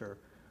culture,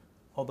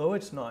 although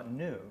it's not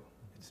new,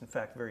 it's in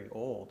fact very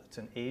old. It's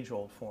an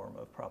age-old form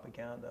of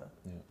propaganda.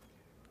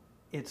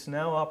 It's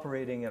now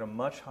operating at a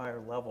much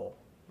higher level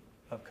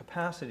of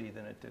capacity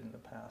than it did in the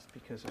past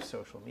because of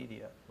social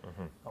media,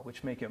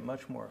 which make it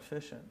much more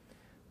efficient.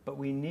 But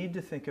we need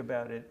to think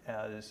about it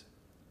as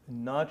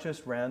not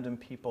just random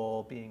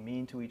people being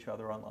mean to each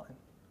other online,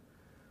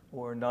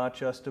 or not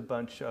just a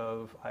bunch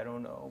of, I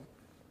don't know,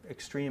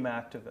 extreme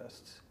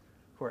activists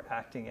who are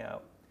acting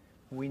out.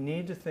 We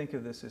need to think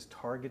of this as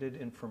targeted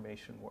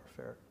information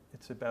warfare.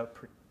 It's about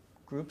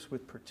groups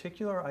with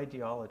particular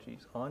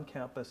ideologies on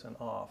campus and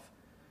off,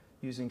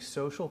 using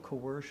social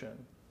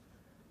coercion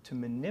to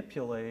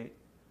manipulate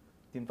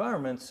the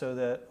environment so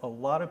that a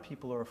lot of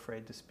people are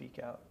afraid to speak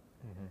out.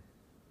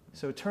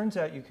 So it turns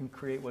out you can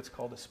create what's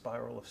called a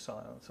spiral of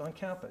silence. On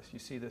campus, you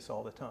see this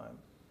all the time.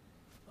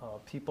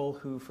 People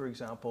who, for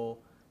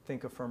example,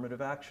 think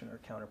affirmative action or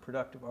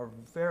counterproductive are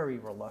very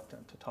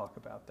reluctant to talk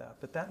about that.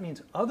 But that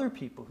means other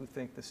people who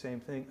think the same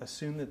thing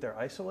assume that they're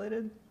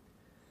isolated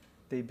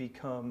they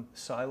become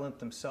silent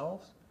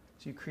themselves.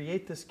 So you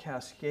create this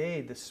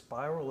cascade, this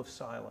spiral of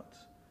silence,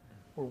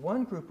 where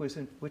one group,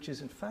 which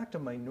is in fact a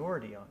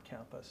minority on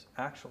campus,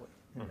 actually,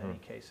 in many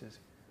cases,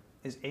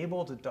 is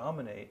able to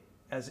dominate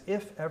as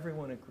if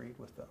everyone agreed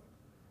with them.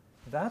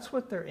 That's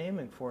what they're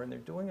aiming for, and they're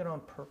doing it on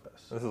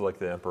purpose. This is like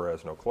the emperor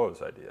has no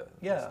clothes idea.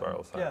 Yeah,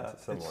 Spiral silence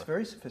is similar. It's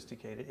very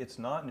sophisticated. It's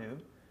not new.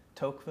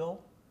 Tocqueville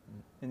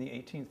in the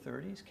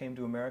 1830s came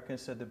to America and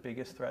said the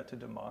biggest threat to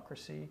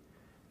democracy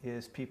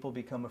is people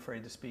become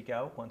afraid to speak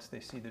out once they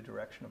see the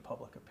direction of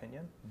public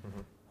opinion.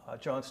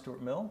 John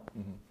Stuart Mill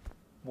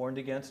warned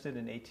against it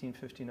in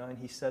 1859.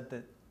 He said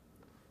that,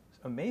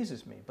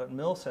 amazes me, but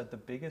Mill said the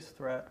biggest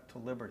threat to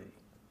liberty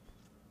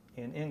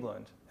in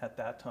England at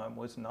that time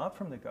was not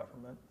from the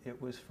government, it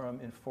was from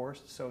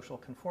enforced social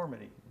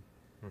conformity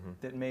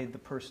that made the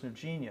person of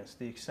genius,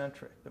 the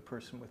eccentric, the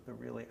person with the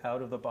really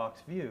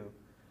out-of-the-box view,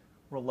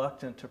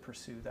 reluctant to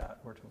pursue that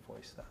or to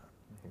voice that.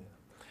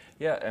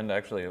 Yeah, and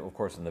actually, of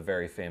course, in the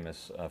very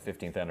famous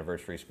 15th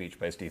anniversary speech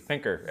by Steve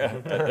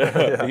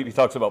Pinker, he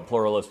talks about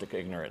pluralistic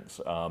ignorance.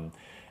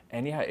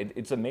 And yeah,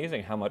 it's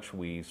amazing how much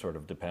we sort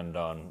of depend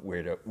on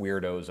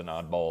weirdos and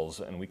oddballs,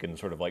 and we can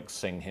sort of like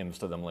sing hymns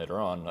to them later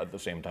on, at the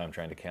same time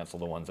trying to cancel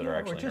the ones that are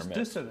actually or just in our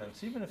midst.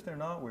 dissidents, even if they're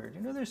not weird.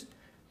 You know,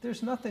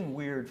 there's nothing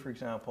weird, for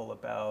example,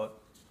 about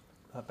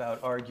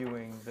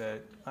arguing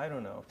that, I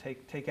don't know,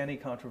 take any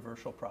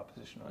controversial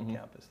proposition on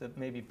campus, that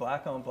maybe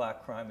black on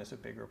black crime is a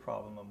bigger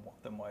problem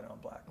than white on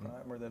black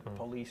crime, or that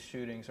police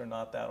shootings are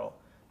not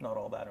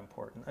all that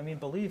important. I mean,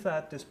 believe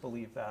that,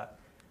 disbelieve that,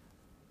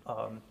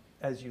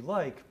 as you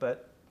like,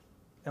 but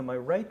am I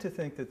right to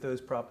think that those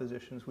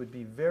propositions would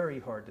be very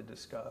hard to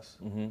discuss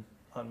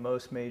on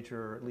most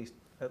major,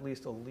 at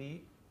least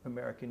elite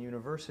American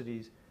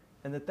universities,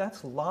 and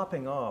that's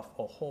lopping off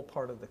a whole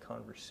part of the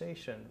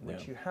conversation,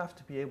 which you have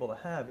to be able to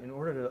have in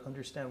order to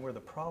understand where the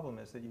problem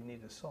is that you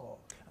need to solve?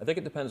 I think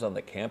it depends on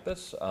the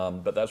campus,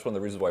 but that's one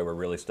of the reasons why we're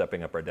really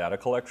stepping up our data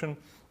collection.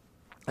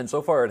 And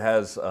so far it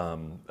has,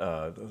 to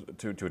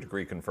a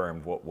degree,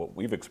 confirmed what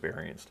we've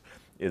experienced,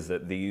 is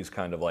that these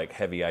kind of like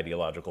heavy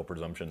ideological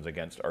presumptions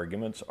against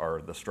arguments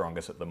are the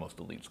strongest at the most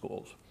elite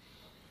schools.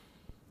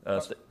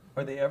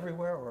 Are they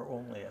everywhere or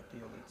only at the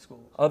elite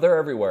schools? They're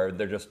everywhere.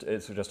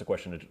 It's just a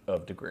question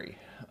of degree.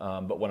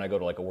 But when I go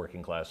to like a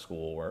working class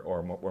school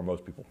where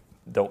most people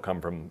don't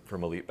come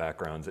from elite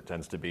backgrounds, it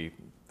tends to be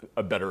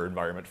a better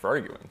environment for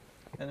arguing.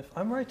 And if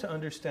I'm right to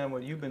understand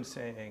what you've been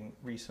saying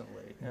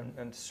recently,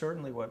 and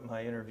certainly what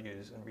my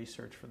interviews and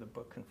research for the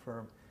book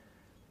confirm,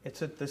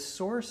 it's that the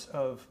source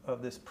of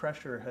this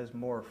pressure has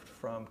morphed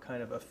from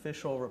kind of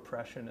official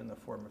repression in the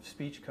form of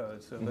speech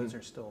codes, so those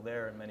are still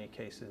there in many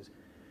cases,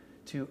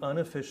 to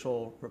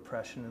unofficial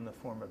repression in the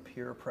form of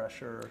peer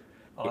pressure,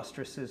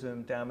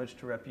 ostracism, damage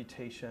to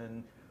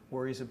reputation,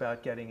 worries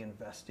about getting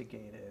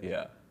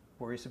investigated,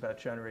 worries about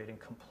generating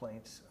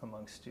complaints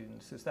among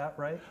students. Is that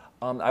right?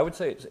 I would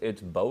say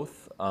it's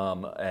both,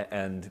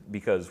 and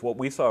because what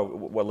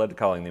led to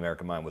calling the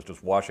American Mind was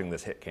just watching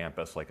this hit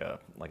campus like a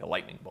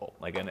lightning bolt.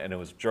 And it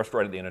was just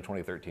right at the end of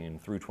 2013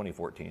 through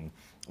 2014.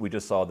 We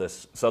just saw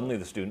this, suddenly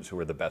the students who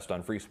were the best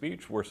on free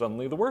speech were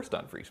suddenly the worst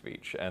on free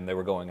speech, and they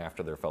were going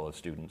after their fellow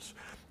students.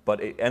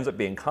 But it ends up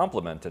being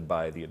complemented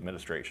by the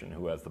administration,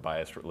 who has the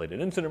bias-related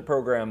incident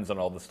programs and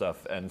all the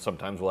stuff, and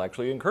sometimes will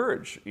actually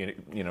encourage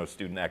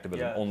student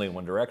activism only in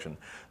one direction.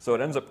 So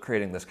it ends up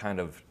creating this kind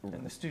of...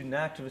 And the student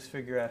activists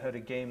figure out how to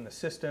game the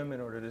system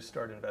in order to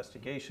start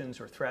investigations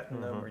or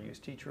threaten them or use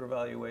teacher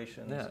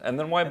evaluations. Yeah, and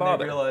then why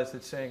bother? They realize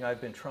that saying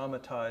I've been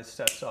traumatized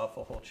sets off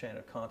a whole chain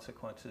of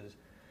consequences.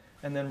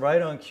 And then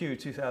right on cue,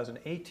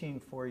 2018,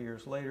 4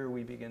 years later,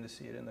 we begin to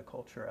see it in the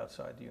culture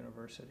outside the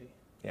university.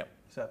 Yep.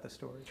 Is that the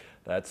story?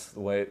 That's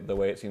the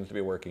way it seems to be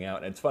working out.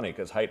 And it's funny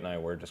because Haidt and I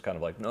were just kind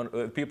of like,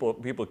 no,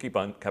 people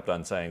kept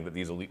on saying that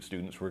these elite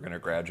students were going to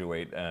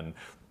graduate and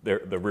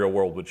the real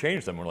world would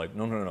change them. We're like,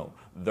 no,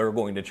 they're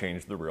going to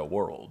change the real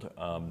world.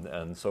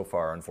 And so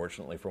far,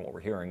 unfortunately, from what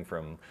we're hearing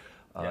from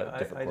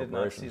different I did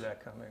not corporations. see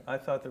that coming. I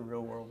thought the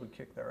real world would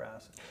kick their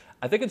asses.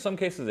 I think in some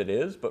cases it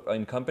is, but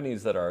in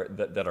companies that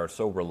are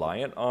so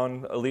reliant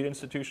on elite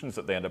institutions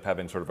that they end up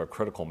having sort of a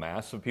critical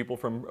mass of people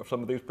from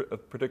some of these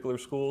particular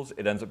schools,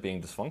 it ends up being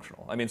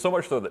dysfunctional. I mean, so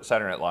much so that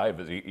Saturday Night Live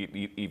has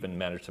even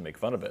managed to make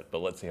fun of it, but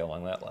let's see how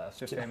long that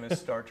lasts. It's a famous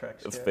Star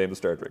Trek skit. It's a famous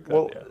Star Trek.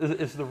 Well,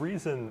 is the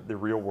reason the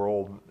real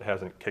world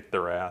hasn't kicked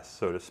their ass,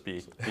 so to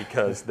speak,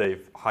 because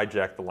they've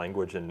hijacked the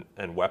language and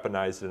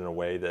weaponized it in a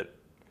way that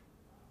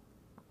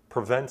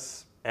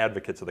prevents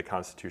advocates of the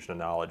Constitution of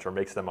Knowledge or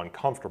makes them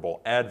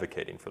uncomfortable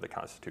advocating for the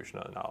Constitution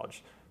of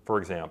Knowledge? For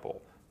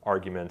example,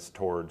 arguments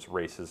towards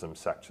racism,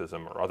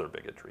 sexism, or other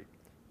bigotry.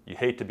 You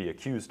hate to be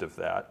accused of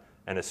that,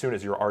 and as soon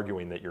as you're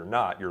arguing that you're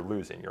not, you're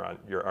losing.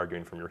 You're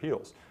arguing from your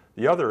heels.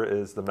 The other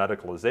is the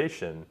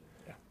medicalization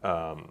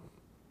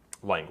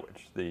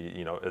language.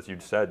 As you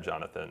said,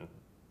 Jonathan,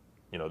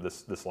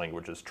 this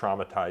language is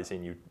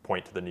traumatizing. You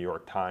point to the New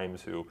York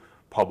Times, who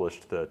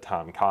published the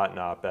Tom Cotton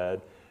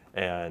op-ed,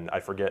 and I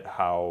forget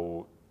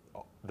how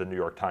the New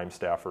York Times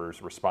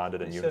staffers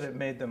responded in They said it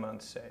made them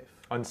unsafe.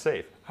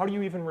 Unsafe. How do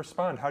you even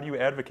respond? How do you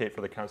advocate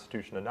for the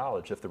Constitution of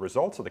Knowledge if the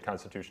results of the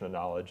Constitution of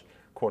Knowledge,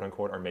 quote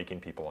unquote, are making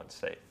people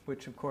unsafe?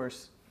 Which, of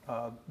course,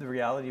 the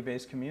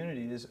reality-based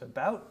community is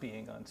about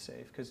being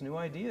unsafe because new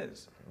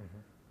ideas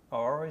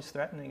are always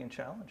threatening and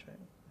challenging.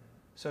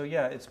 So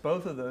yeah, it's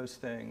both of those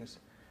things.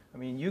 I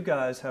mean, you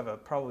guys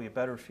have probably a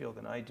better feel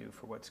than I do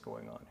for what's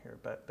going on here.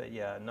 But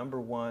yeah, number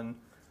one,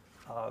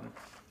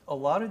 a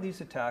lot of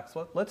these attacks,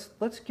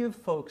 let's give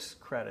folks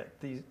credit.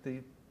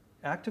 The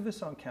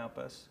activists on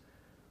campus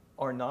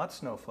are not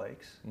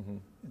snowflakes.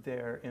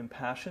 They're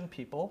impassioned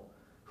people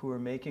who are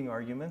making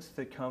arguments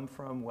that come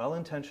from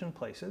well-intentioned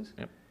places,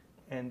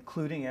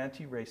 including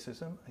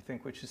anti-racism, I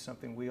think, which is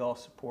something we all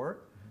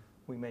support.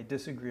 We may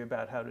disagree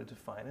about how to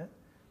define it,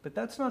 but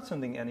that's not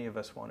something any of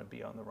us want to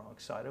be on the wrong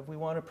side of. We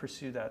want to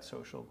pursue that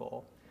social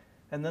goal.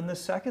 And then the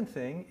second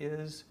thing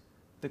is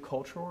the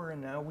culture we're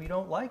in now. We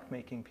don't like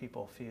making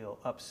people feel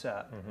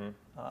upset.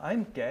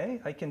 I'm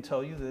gay. I can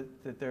tell you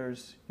that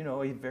there's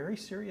a very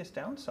serious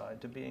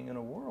downside to being in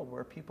a world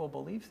where people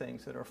believe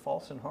things that are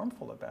false and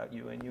harmful about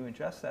you, and you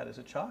ingest that as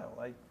a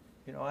child.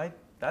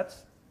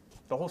 That's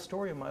the whole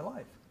story of my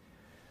life.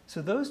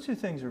 So those two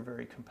things are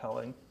very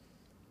compelling.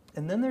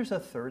 And then there's a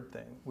third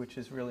thing, which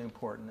is really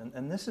important.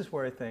 And this is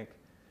where I think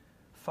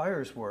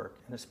FIRE's work,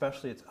 and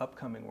especially its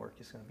upcoming work,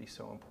 is going to be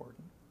so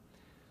important,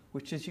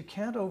 which is you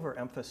can't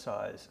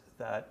overemphasize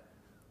that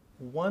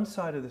one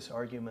side of this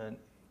argument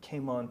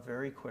came on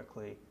very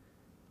quickly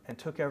and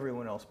took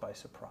everyone else by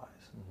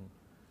surprise.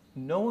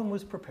 No one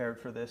was prepared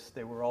for this.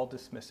 They were all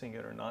dismissing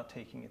it or not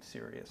taking it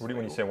seriously.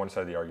 When you say one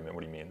side of the argument,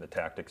 what do you mean? The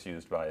tactics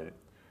used by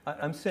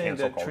I'm saying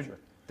cancel that culture?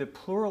 The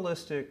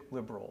pluralistic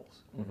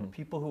liberals,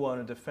 people who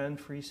want to defend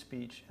free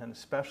speech and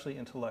especially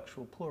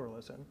intellectual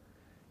pluralism,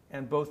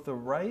 and both the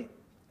right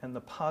and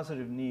the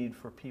positive need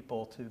for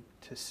people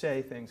to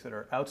say things that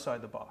are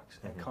outside the box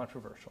and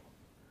controversial.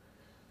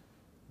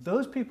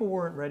 Those people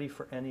weren't ready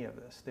for any of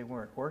this. They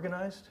weren't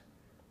organized.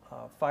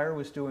 FIRE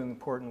was doing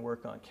important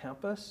work on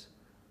campus,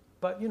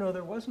 but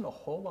there wasn't a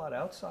whole lot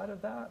outside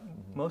of that.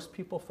 Most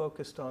people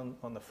focused on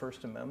the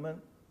First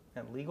Amendment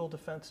and legal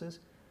defenses.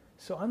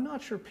 So I'm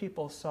not sure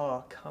people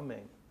saw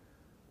coming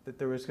that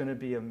there was going to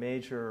be a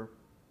major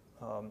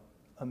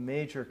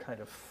kind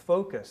of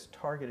focused,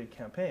 targeted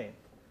campaign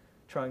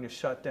trying to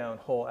shut down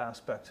whole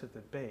aspects of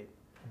the debate.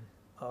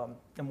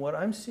 And what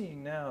I'm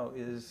seeing now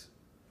is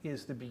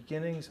the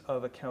beginnings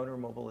of a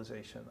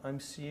counter-mobilization.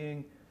 I'm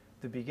seeing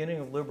the beginning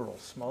of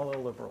liberals, small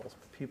L liberals,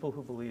 people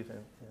who believe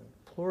in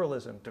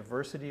pluralism,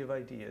 diversity of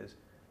ideas,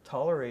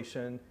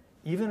 toleration,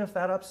 even if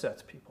that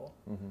upsets people.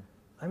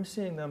 I'm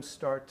seeing them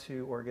start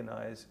to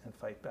organize and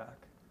fight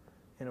back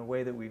in a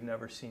way that we've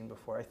never seen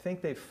before. I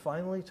think they've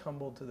finally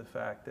tumbled to the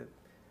fact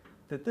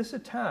that this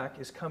attack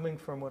is coming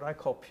from what I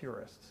call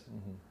purists.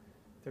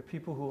 They're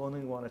people who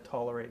only want to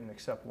tolerate and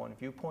accept one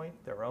viewpoint,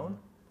 their own,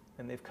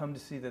 and they've come to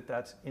see that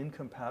that's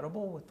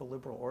incompatible with the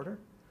liberal order,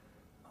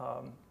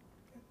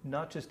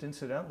 not just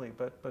incidentally,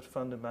 but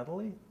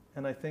fundamentally.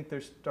 And I think they're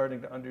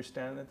starting to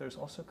understand that there's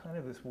also kind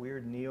of this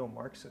weird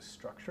neo-Marxist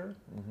structure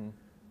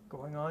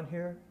going on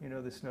here,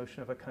 this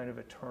notion of a kind of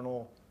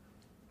eternal,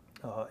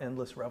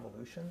 endless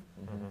revolution.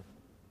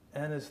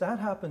 And as that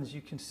happens,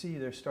 you can see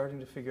they're starting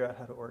to figure out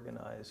how to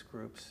organize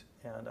groups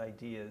and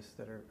ideas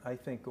that are, I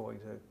think, going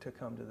to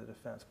come to the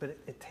defense. But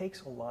it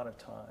takes a lot of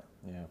time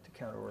to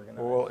counter-organize.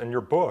 Well, in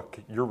your book,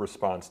 your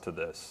response to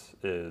this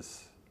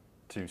is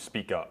to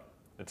speak up.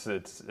 It's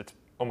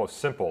almost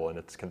simple in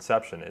its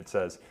conception. It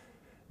says,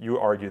 you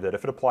argue that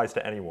if it applies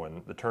to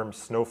anyone, the term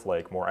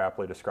snowflake more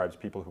aptly describes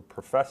people who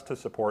profess to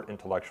support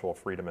intellectual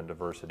freedom and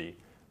diversity,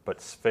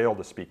 but fail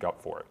to speak up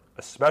for it,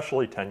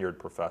 especially tenured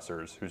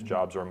professors whose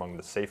jobs are among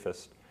the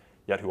safest,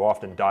 yet who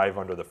often dive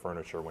under the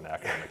furniture when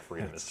academic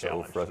freedom is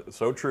challenged.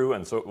 So true,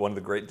 and so one of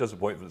the great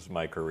disappointments in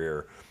my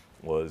career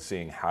was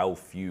seeing how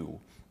few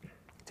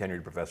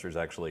tenured professors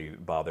actually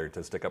bother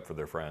to stick up for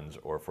their friends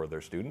or for their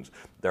students.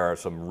 There are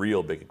some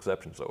real big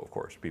exceptions, though, of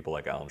course. People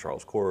like Alan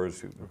Charles Kors,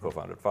 who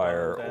co-founded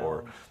FIRE,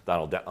 or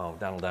Donald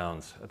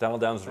Downs.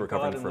 Donald Downs is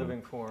recovering from...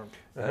 living form.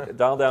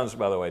 Donald Downs,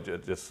 by the way,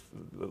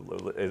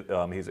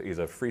 he's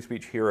a free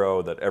speech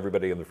hero that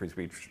everybody in the free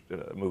speech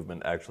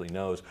movement actually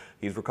knows.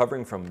 He's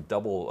recovering from a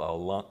double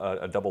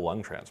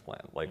lung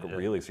transplant, like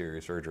really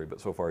serious surgery,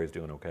 but so far he's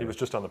doing okay. He was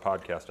just on the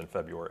podcast in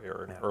February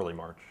or early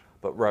March.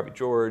 But Robbie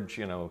George,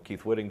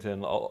 Keith Whittington,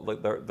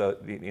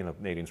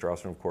 Nadine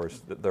Strawson, of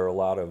course. There are a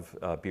lot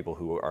of people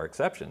who are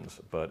exceptions,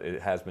 but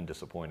it has been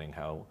disappointing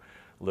how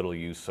little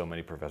use so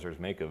many professors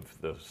make of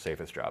the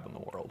safest job in the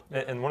world.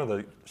 And one of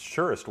the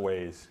surest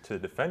ways to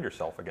defend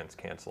yourself against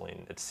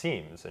canceling, it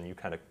seems, and you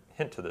kind of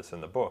hint to this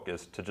in the book,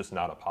 is to just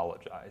not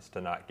apologize,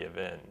 to not give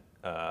in.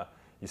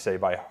 You say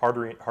by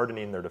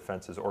hardening their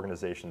defenses,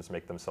 organizations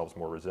make themselves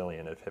more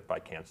resilient if hit by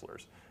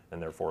cancelers,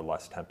 and therefore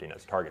less tempting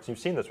as targets. You've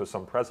seen this with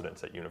some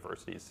presidents at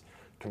universities.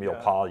 Camille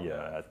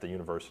Paglia at the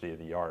University of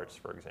the Arts,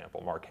 for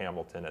example. Mark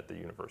Hamilton at the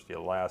University of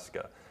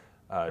Alaska.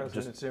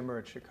 President Zimmer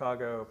at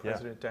Chicago,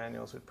 President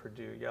Daniels at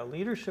Purdue. Yeah,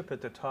 leadership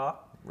at the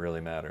top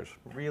really matters.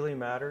 Really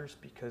matters,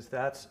 because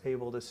that's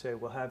able to say,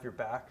 we'll have your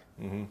back.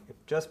 Mm-hmm.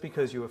 Just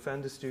because you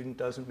offend a student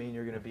doesn't mean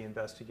you're going to be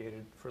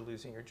investigated for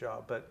losing your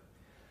job. But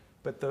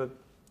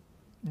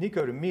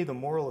Nico, to me, the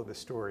moral of the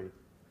story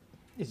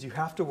is you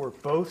have to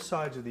work both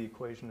sides of the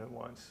equation at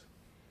once.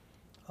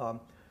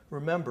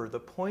 Remember, the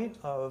point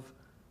of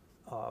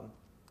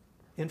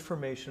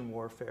information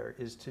warfare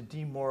is to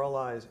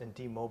demoralize and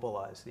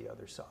demobilize the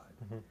other side.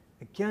 Mm-hmm.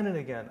 Again and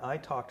again, I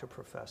talk to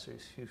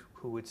professors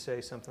who would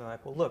say something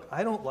like, well, look,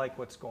 I don't like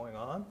what's going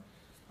on.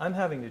 I'm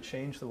having to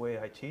change the way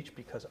I teach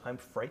because I'm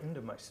frightened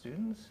of my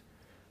students.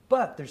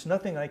 But there's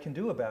nothing I can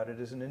do about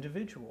it as an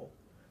individual.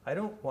 I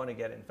don't want to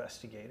get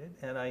investigated,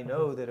 and I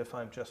know that if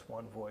I'm just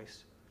one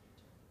voice,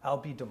 I'll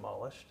be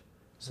demolished.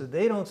 So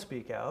they don't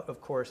speak out.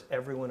 Of course,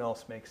 everyone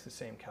else makes the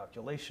same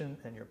calculation,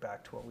 and you're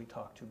back to what we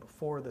talked to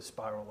before, the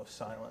spiral of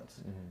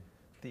silence. Mm-hmm.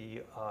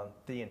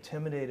 The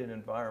intimidated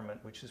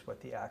environment, which is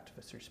what the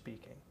activists are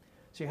speaking.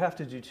 So you have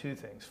to do two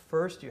things.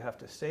 First, you have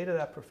to say to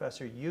that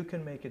professor, you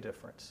can make a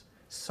difference.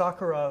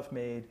 Sakharov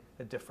made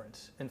a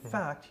difference. In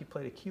fact, he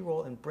played a key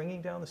role in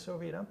bringing down the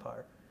Soviet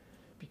Empire.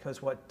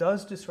 Because what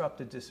does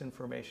disrupt a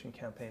disinformation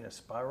campaign, a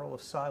spiral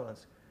of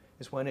silence,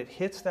 is when it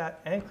hits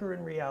that anchor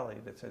in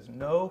reality that says,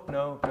 no,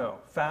 no, no,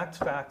 facts,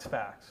 facts,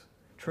 facts,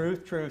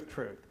 truth, truth,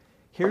 truth.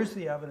 Here's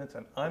the evidence,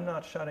 and I'm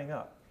not shutting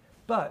up.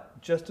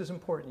 But just as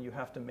important, you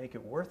have to make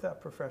it worth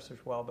that professor's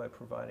while by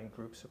providing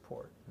group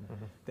support.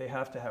 Mm-hmm. They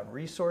have to have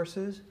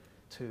resources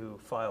to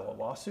file a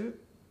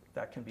lawsuit.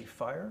 That can be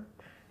fire.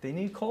 They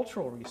need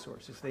cultural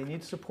resources. They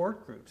need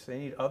support groups. They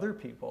need other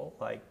people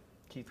like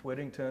Keith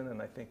Whittington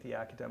and I think the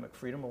Academic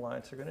Freedom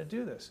Alliance are going to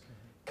do this.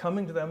 Mm-hmm.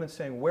 Coming to them and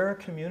saying, we're a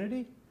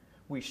community,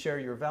 we share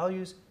your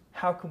values,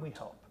 how can we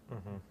help?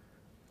 Mm-hmm.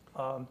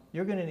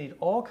 You're going to need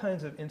all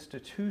kinds of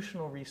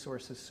institutional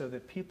resources so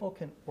that people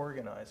can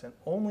organize, and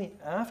only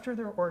after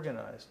they're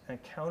organized and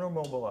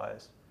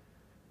counter-mobilized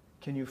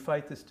can you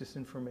fight this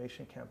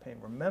disinformation campaign.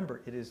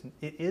 Remember, it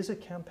is a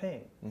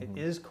campaign. Mm-hmm.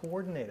 It is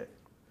coordinated.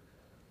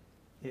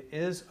 It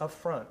is a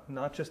front,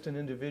 not just an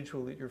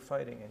individual that you're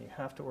fighting, and you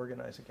have to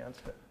organize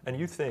against it. And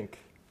you think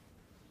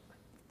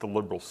the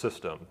liberal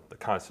system, the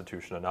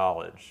Constitution of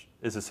Knowledge,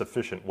 is a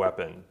sufficient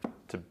weapon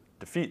to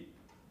defeat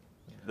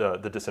the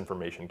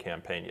disinformation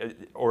campaign?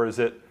 Or is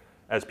it,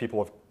 as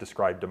people have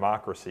described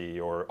democracy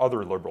or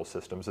other liberal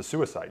systems, a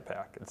suicide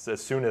pact? It's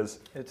as soon as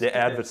the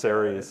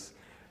adversaries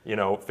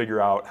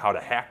figure out how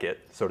to hack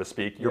it, so to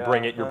speak, you're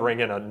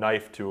bringing a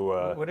knife to a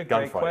gunfight. What a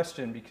great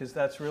question, because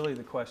that's really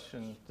the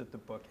question that the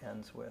book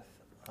ends with.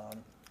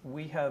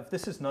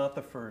 This is not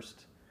the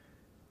first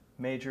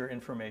major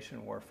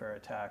information warfare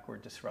attack or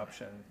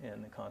disruption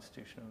in the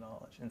Constitution of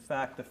Knowledge. In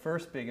fact, the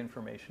first big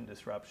information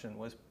disruption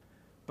was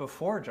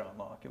before John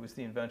Locke. It was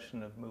the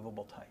invention of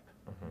movable type.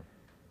 Mm-hmm.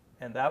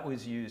 And that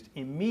was used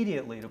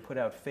immediately to put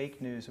out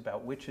fake news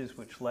about witches,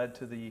 which led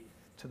to the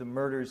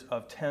murders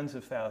of tens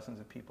of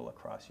thousands of people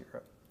across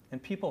Europe.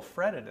 And people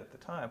fretted at the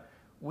time,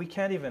 we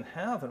can't even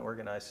have an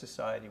organized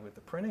society with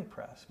the printing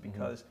press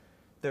because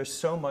there's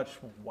so much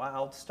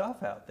wild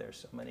stuff out there,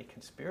 so many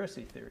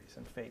conspiracy theories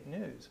and fake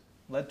news,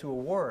 led to a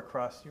war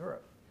across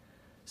Europe.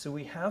 So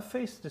we have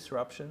faced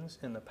disruptions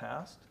in the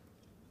past.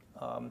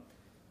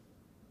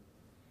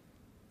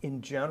 In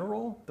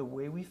general, the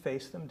way we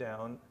face them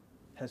down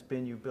has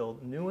been you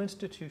build new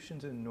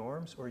institutions and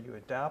norms, or you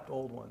adapt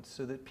old ones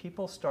so that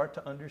people start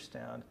to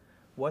understand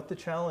what the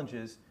challenge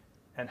is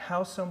and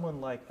how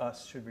someone like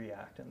us should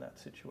react in that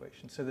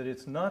situation, so that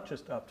it's not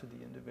just up to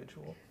the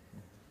individual.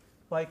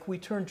 Like we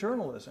turn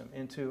journalism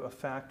into a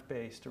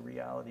fact-based, a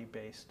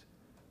reality-based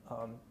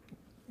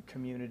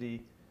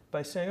community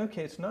by saying,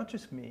 okay, it's not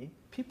just me.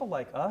 People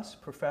like us,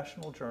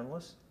 professional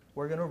journalists,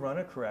 we're going to run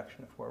a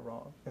correction if we're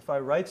wrong. If I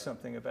write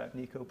something about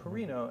Nico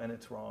Perino and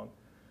it's wrong,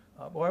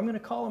 well, I'm going to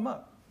call him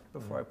up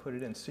before I put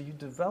it in. So you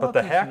develop. But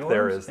the hack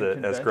there is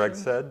that, as Greg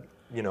said,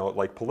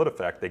 like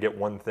PolitiFact, they get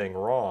one thing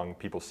wrong,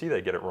 people see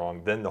they get it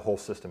wrong, then the whole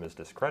system is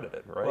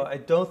discredited, right? Well, I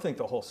don't think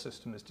the whole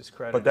system is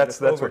discredited. But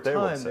that's what they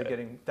would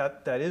say.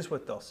 That is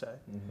what they'll say.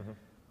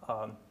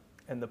 Mm-hmm.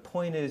 And the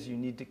point is, you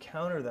need to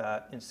counter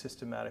that in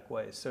systematic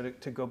ways. So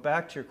to go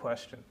back to your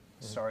question,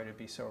 sorry to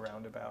be so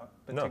roundabout,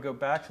 but to go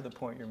back to the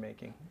point you're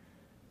making,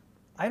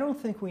 I don't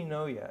think we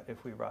know yet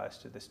if we rise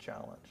to this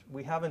challenge.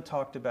 We haven't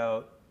talked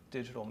about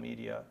digital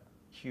media,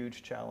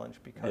 huge challenge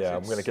because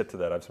I'm going to get to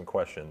that. I have some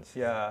questions.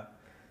 Yeah,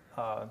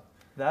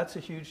 that's a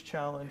huge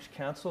challenge.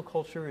 Cancel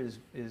culture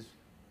is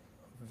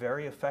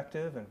very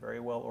effective and very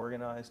well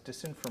organized.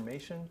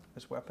 Disinformation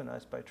is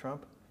weaponized by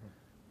Trump.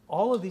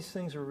 All of these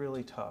things are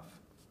really tough.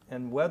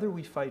 And whether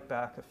we fight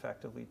back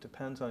effectively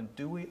depends on,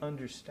 do we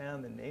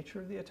understand the nature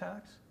of the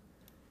attacks?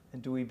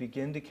 And do we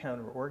begin to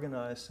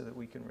counter-organize so that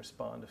we can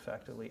respond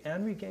effectively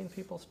and regain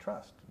people's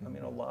trust? Mm-hmm. I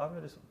mean, a lot of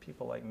it is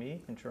people like me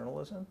in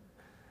journalism,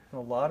 and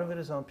a lot of it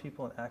is on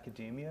people in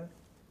academia.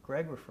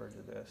 Greg referred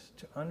to this,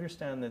 to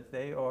understand that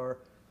they are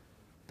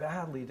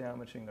badly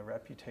damaging the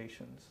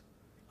reputations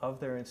of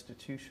their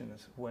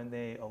institutions when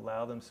they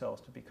allow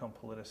themselves to become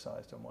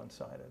politicized and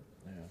one-sided.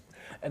 Yeah.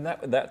 And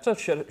that's a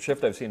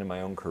shift I've seen in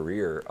my own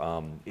career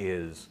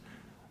is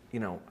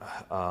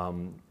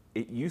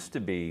it used to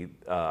be,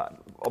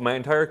 my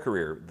entire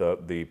career,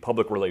 the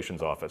public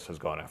relations office has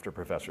gone after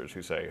professors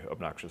who say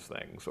obnoxious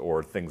things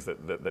or things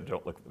that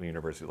don't look, the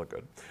university look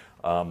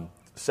good.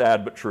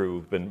 Sad but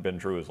true, been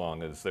true as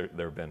long as there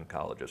have been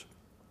colleges.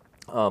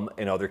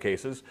 In other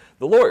cases,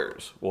 the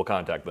lawyers will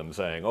contact them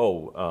saying,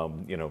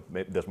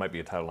 this might be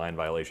a Title IX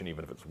violation,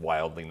 even if it's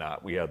wildly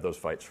not. We had those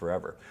fights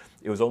forever.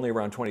 It was only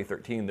around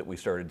 2013 that we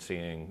started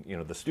seeing,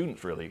 the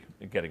students really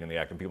getting in the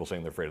act and people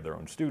saying they're afraid of their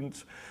own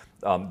students.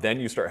 Then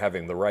you start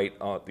having the right,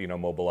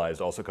 mobilized,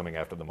 also coming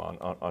after them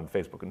on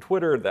Facebook and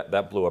Twitter.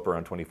 That blew up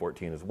around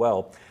 2014 as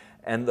well.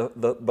 And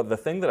but the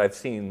thing that I've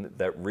seen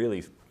that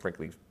really,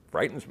 frankly,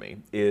 frightens me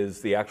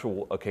is the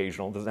actual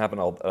occasional, doesn't happen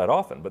all that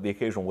often, but the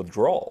occasional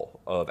withdrawal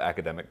of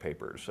academic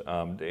papers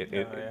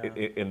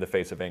in the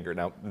face of anger.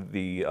 Now,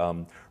 the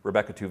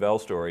Rebecca Tuvell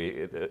story,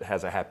 it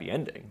has a happy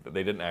ending, but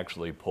they didn't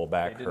actually pull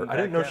back her. I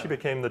didn't know she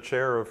became the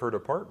chair of her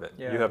department.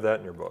 Yeah. You have that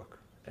in your book.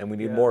 And we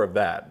need more of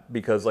that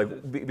because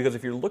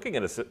if you're looking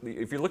at an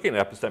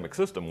epistemic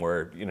system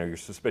where you're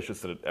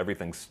suspicious that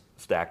everything's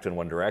stacked in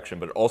one direction,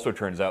 but it also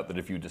turns out that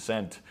if you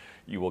dissent,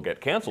 you will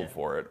get canceled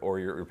for it, or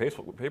your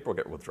paper will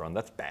get withdrawn.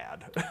 That's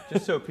bad.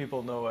 Just so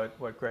people know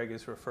what Greg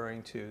is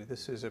referring to,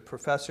 this is a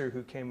professor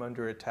who came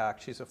under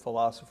attack. She's a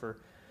philosopher.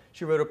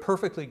 She wrote a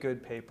perfectly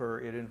good paper.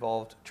 It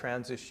involved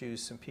trans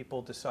issues. Some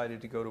people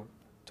decided to go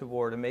to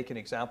war to make an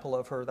example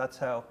of her. That's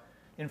how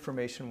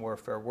information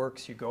warfare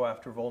works. You go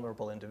after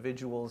vulnerable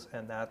individuals,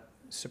 and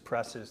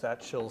that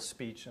chills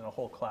speech in a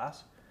whole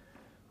class.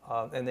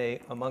 And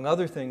they, among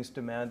other things,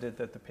 demanded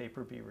that the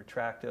paper be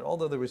retracted,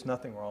 although there was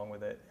nothing wrong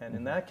with it. And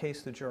in that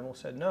case, the journal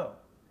said, no,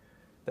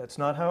 that's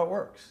not how it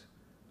works.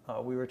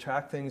 We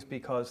retract things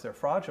because they're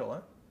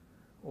fraudulent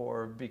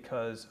or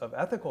because of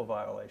ethical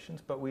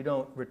violations, but we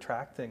don't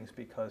retract things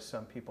because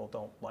some people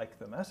don't like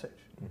the message.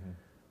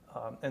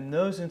 And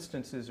those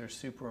instances are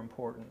super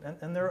important.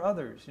 And there are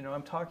others.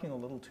 I'm talking a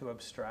little too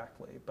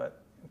abstractly,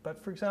 but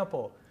for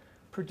example,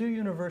 Purdue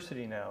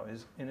University now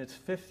is in its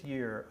 5th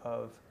year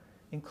of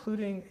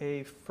including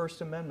a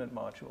First Amendment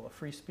module, a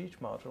free speech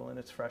module in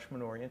its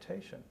freshman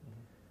orientation.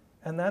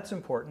 And that's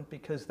important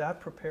because that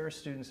prepares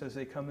students as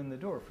they come in the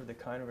door for the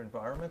kind of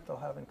environment they'll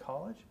have in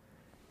college.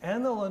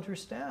 And they'll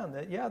understand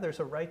that, there's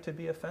a right to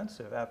be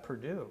offensive at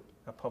Purdue,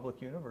 a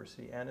public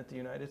university, and at the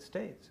United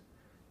States.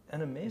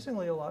 And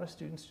amazingly, a lot of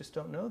students just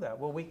don't know that.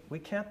 Well, we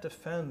can't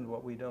defend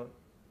what we don't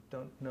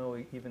know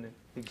even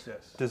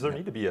exists. Does there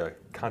need to be a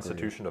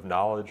Constitution of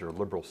Knowledge or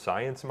liberal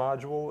science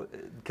module?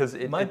 Because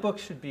my book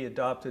should be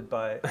adopted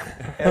by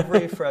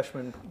every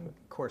freshman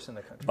course in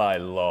the country. By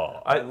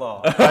law. By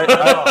law.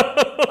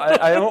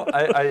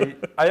 I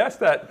asked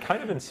that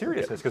kind of in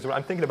seriousness because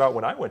I'm thinking about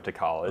when I went to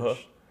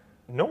college.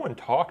 No one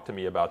talked to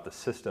me about the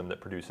system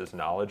that produces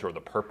knowledge or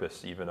the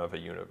purpose even of a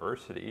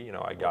university.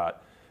 I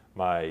got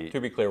my... To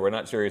be clear, we're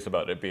not serious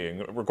about it being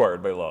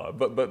required by law,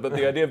 but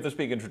the idea of this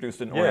being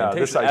introduced in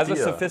orientation as a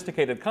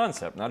sophisticated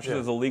concept, not just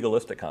as a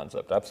legalistic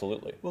concept,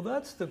 absolutely. Well,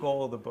 that's the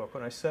goal of the book.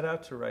 When I set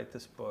out to write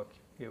this book,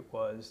 it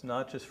was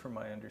not just for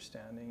my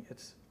understanding.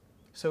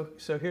 So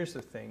here's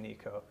the thing,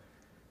 Nico.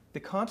 The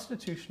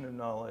Constitution of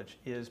Knowledge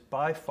is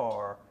by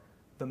far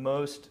the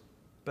most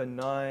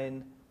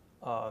benign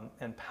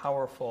and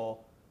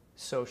powerful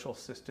social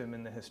system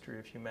in the history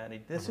of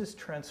humanity. This has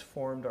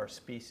transformed our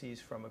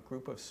species from a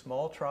group of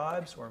small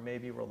tribes or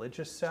maybe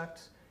religious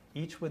sects,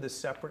 each with a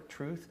separate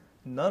truth,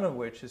 none of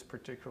which is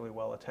particularly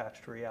well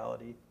attached to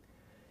reality,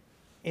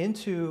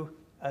 into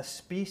a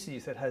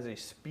species that has a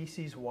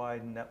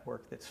species-wide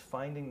network that's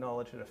finding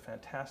knowledge at a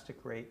fantastic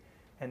rate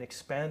and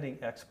expanding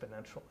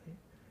exponentially.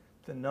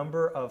 The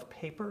number of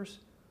papers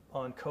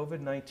on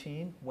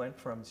COVID-19 went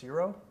from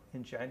 0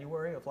 in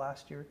January of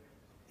last year.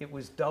 It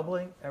was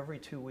doubling every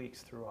 2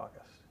 weeks through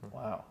August.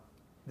 Wow.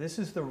 This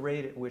is the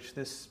rate at which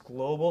this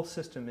global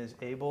system is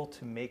able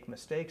to make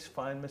mistakes,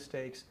 find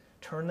mistakes,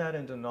 turn that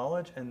into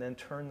knowledge, and then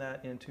turn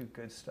that into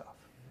good stuff.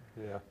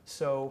 Yeah.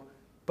 So,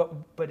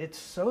 but it's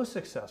so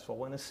successful.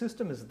 When a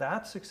system is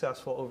that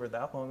successful over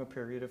that long a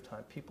period of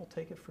time, people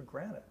take it for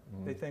granted.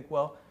 They think,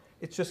 well,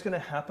 it's just going to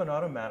happen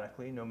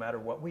automatically no matter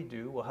what we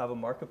do. We'll have a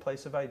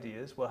marketplace of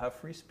ideas, we'll have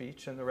free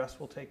speech, and the rest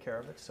will take care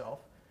of itself.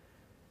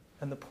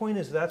 And the point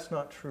is that's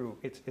not true.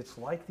 It's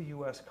like the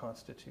US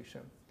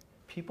Constitution.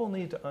 People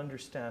need to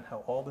understand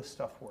how all this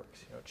stuff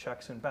works.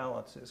 Checks and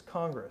balances,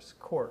 Congress,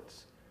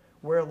 courts,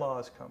 where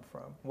laws come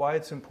from, why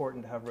it's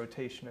important to have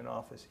rotation in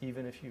office,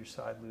 even if your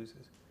side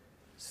loses.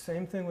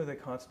 Same thing with the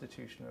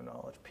Constitution of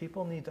Knowledge.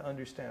 People need to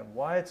understand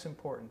why it's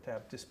important to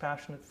have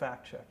dispassionate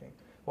fact-checking,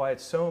 why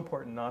it's so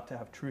important not to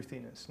have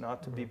truthiness,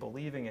 not to be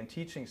believing and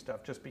teaching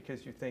stuff just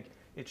because you think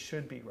it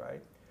should be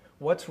right.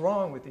 What's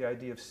wrong with the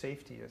idea of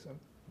safetyism?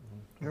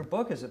 Your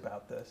book is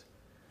about this,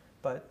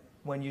 but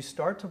when you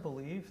start to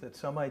believe that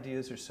some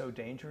ideas are so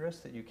dangerous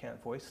that you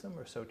can't voice them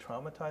or so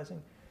traumatizing,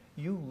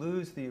 you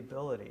lose the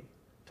ability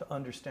to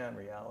understand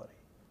reality.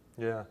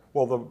 Yeah.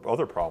 Well, the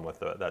other problem with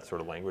that sort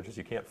of language is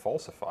you can't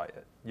falsify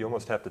it. You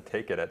almost have to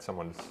take it at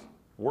someone's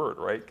word,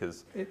 right?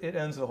 Because it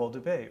ends the whole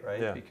debate,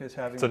 right? Yeah. Because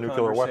having It's a a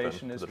nuclear weapon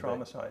conversation to is the debate.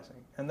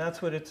 traumatizing, and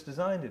that's what it's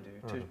designed to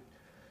do.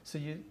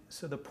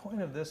 So the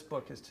point of this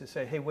book is to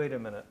say, hey, wait a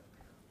minute,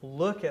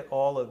 look at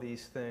all of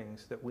these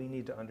things that we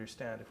need to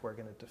understand if we're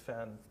going to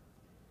defend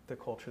the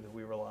culture that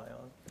we rely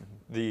on.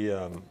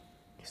 the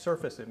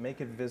Surface it,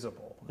 make it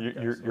visible. I guess,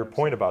 is your what I'm point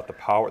saying. about the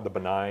power, the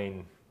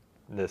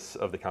benignness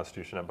of the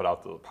Constitution, but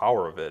out the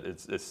power of it,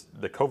 it's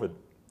the COVID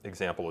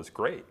example is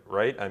great,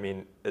 right? I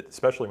mean,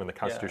 especially when the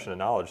Constitution of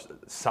Knowledge,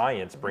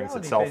 science brings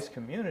itself. Reality-based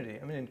community.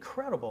 I mean,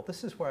 incredible.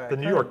 This is where The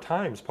New York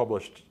Times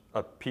published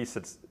a piece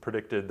that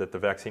predicted that the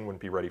vaccine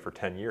wouldn't be ready for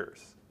 10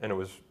 years, and it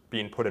was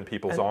being put in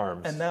people's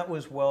arms. And that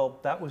was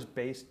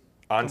based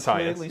on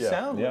science, completely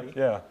soundly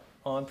yeah.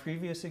 on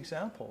previous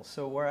examples.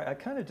 So where I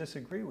kind of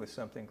disagree with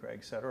something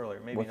Greg said earlier,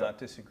 maybe What's not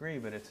that? disagree,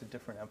 but it's a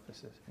different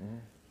emphasis.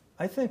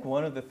 I think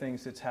one of the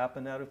things that's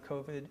happened out of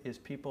COVID is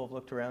people have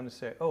looked around and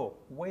say, oh,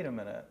 wait a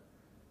minute,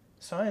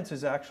 science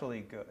is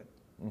actually good.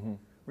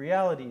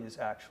 Reality is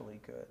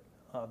actually good.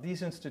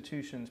 These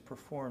institutions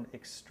performed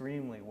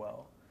extremely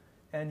well.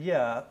 And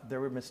yeah, there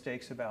were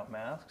mistakes about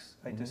masks.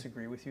 I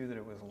disagree with you that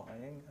it was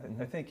lying.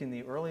 I think in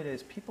the early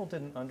days, people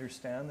didn't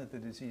understand that the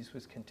disease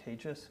was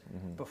contagious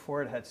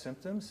before it had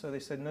symptoms. So they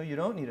said, no, you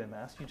don't need a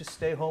mask. You just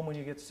stay home when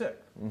you get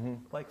sick,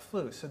 like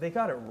flu. So they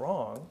got it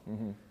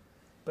wrong.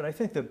 But I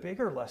think the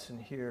bigger lesson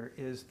here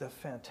is the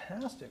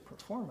fantastic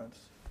performance.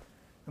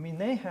 I mean,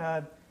 they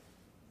had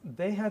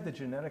the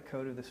genetic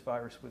code of this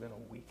virus within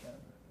a weekend.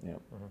 Yeah.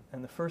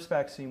 And the first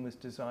vaccine was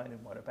designed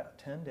in, what, about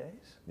 10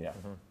 days? Yeah.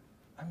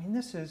 I mean,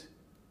 this is,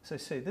 as I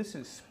say, this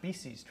is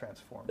species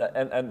transforming.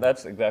 And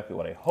that's exactly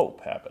what I hope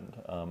happened.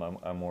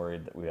 I'm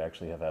worried that we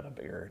actually have had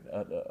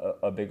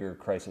a bigger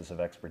crisis of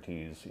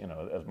expertise, you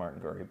know, as Martin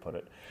Gurry put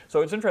it.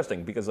 So it's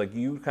interesting because, like,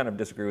 you kind of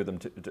disagree with him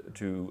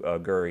to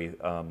Gurry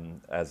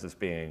as this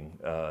being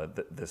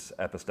this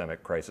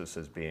epistemic crisis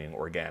as being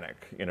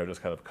organic, you know,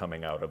 just kind of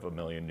coming out of a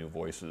million new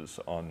voices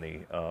on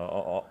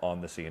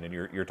the scene, and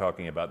you're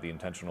talking about the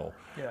intentional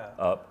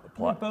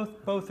plot. I mean,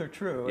 both are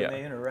true, Yeah. and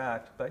they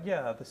interact. But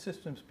yeah, the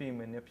system's being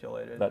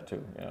manipulated. That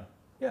too, yeah.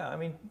 Yeah, I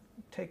mean,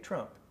 take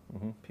Trump.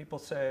 People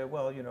say,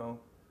 well, you know,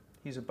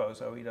 he's a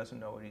bozo, he doesn't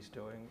know what he's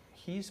doing.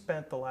 He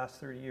spent the last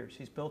 30 years,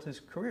 he's built his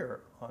career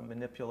on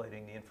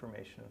manipulating the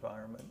information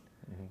environment.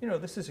 You know,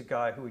 this is a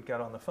guy who would get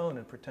on the phone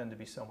and pretend to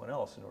be someone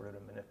else in order to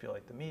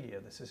manipulate the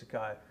media. This is a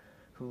guy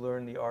who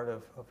learned the art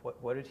of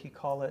what did he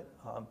call it?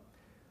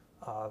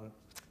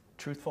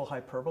 Truthful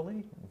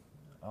hyperbole?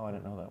 Oh, I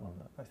didn't know that one.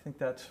 I think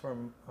that's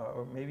from,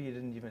 or maybe he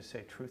didn't even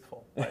say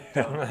truthful. But,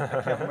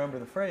 I can't remember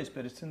the phrase,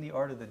 but it's in the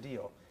art of the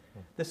deal.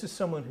 This is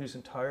someone whose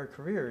entire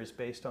career is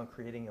based on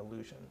creating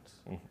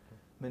illusions,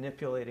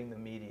 manipulating the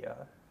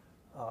media,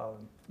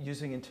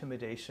 using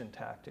intimidation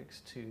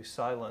tactics to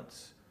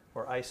silence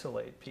or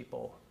isolate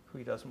people who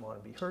he doesn't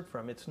want to be heard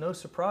from. It's no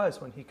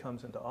surprise when he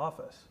comes into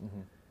office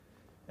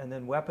and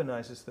then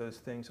weaponizes those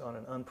things on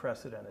an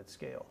unprecedented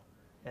scale,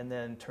 and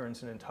then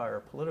turns an entire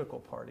political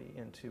party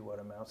into what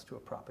amounts to a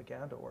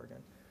propaganda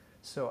organ.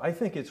 So I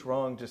think it's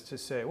wrong just to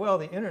say, well,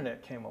 the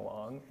internet came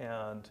along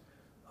and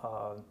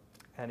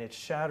it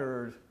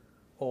shattered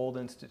old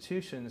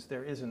institutions.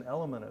 There is an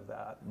element of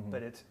that,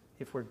 but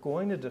if we're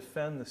going to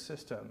defend the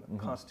system,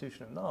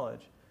 Constitution of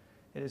Knowledge,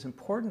 it is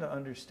important to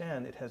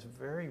understand it has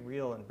very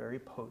real and very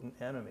potent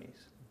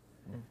enemies.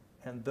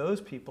 And those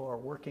people are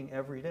working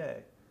every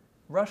day.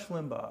 Rush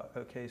Limbaugh,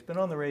 okay, he's been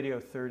on the radio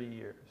 30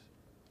 years.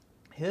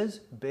 His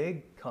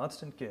big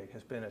constant gig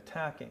has been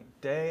attacking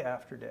day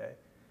after day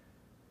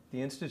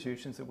the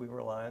institutions that we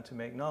rely on to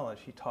make knowledge.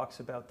 He talks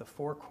about the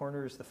four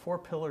corners, the four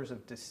pillars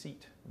of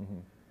deceit.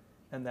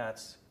 And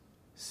that's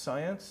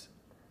science,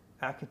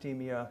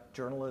 academia,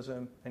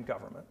 journalism, and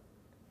government.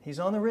 He's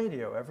on the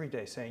radio every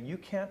day saying, you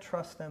can't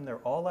trust them, they're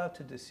all out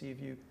to deceive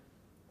you,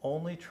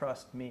 only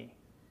trust me.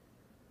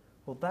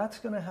 Well, that's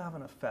going to have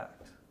an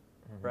effect,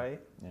 right?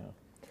 Yeah.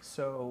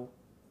 So,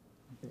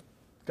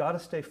 got to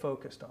stay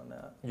focused on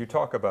that. You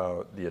talk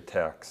about the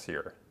attacks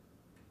here.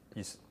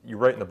 You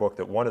write in the book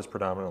that one is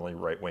predominantly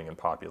right-wing and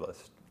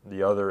populist.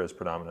 The other is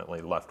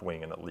predominantly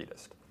left-wing and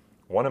elitist.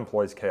 One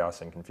employs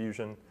chaos and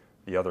confusion.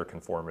 The other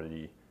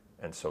conformity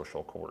and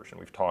social coercion.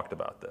 We've talked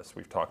about this.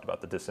 We've talked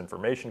about the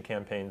disinformation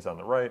campaigns on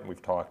the right, and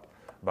we've talked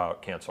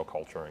about cancel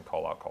culture and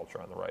call-out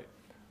culture on the right.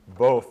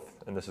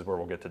 Both, and this is where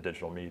we'll get to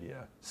digital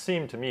media,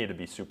 seem to me to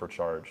be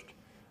supercharged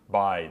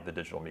by the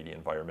digital media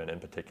environment, in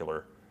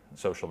particular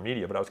social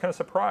media. But I was kind of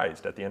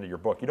surprised at the end of your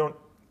book. You don't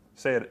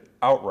say it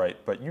outright,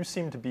 but you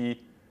seem to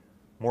be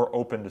more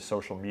open to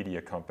social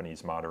media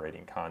companies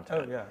moderating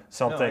content. Oh, yeah.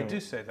 Something, no, I do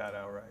say that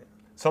outright.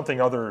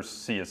 Something others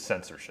see as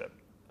censorship.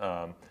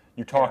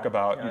 You talk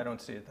about... Yeah, I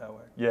don't see it that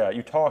way. Yeah,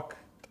 you talked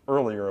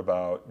earlier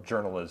about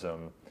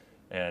journalism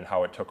and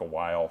how it took a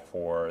while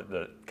for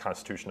the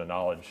Constitution of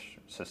Knowledge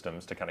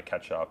systems to kind of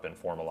catch up and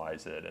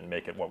formalize it and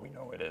make it what we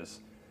know it is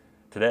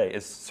today.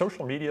 Is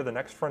social media the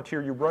next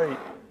frontier? You write,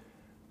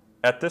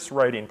 At this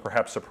writing,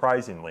 perhaps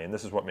surprisingly, and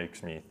this is what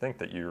makes me think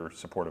that you're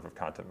supportive of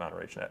Content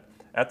Moderation Act,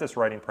 at this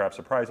writing, perhaps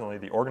surprisingly,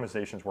 the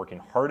organizations working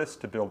hardest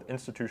to build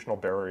institutional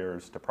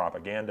barriers to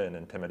propaganda and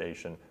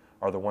intimidation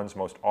are the ones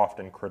most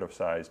often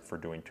criticized for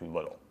doing too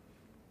little.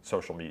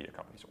 Social media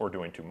companies, or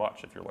doing too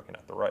much if you're looking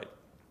at the right.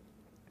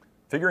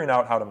 Figuring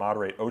out how to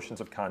moderate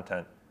oceans of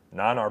content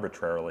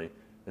non-arbitrarily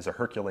is a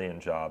Herculean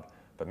job,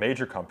 but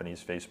major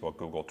companies, Facebook,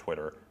 Google,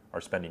 Twitter,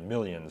 are spending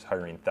millions,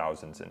 hiring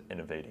thousands, and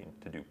innovating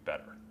to do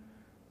better.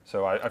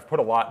 So I've put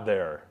a lot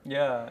there.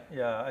 Yeah.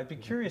 I'd be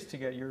curious to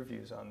get your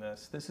views on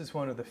this. This is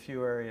one of the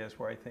few areas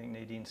where I think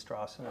Nadine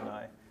Strawson and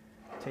I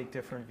take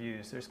different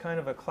views. There's kind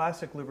of a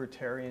classic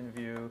libertarian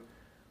view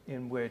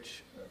in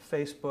which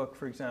Facebook,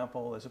 for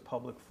example, is a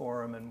public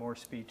forum and more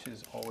speech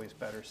is always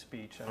better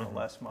speech, and the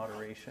less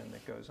moderation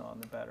that goes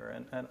on, the better.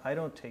 And I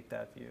don't take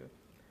that view,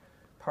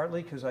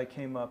 partly because I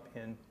came up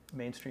in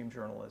mainstream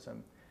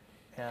journalism.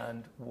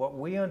 And what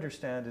we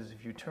understand is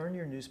if you turn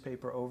your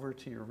newspaper over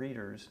to your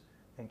readers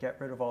and get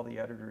rid of all the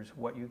editors,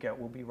 what you get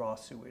will be raw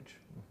sewage.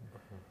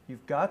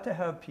 You've got to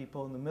have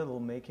people in the middle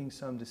making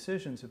some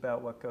decisions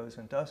about what goes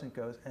and doesn't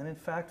go. And in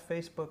fact,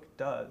 Facebook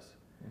does.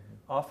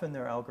 Often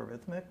they're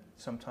algorithmic,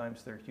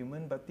 sometimes they're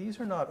human, but these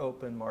are not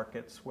open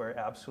markets where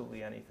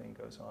absolutely anything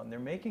goes on. They're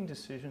making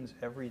decisions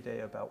every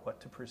day about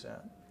what to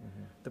present.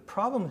 The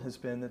problem has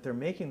been that they're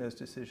making those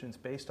decisions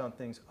based on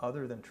things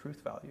other than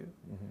truth value.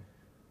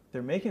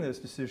 They're making those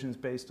decisions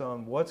based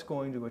on what's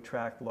going to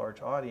attract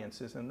large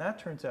audiences, and that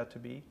turns out to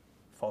be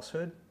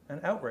falsehood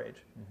and outrage.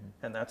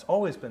 And that's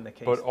always been the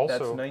case. But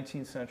also, that's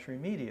 19th century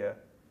media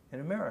in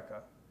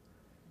America.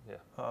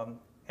 Yeah.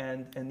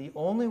 And the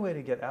only way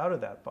to get out of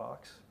that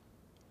box,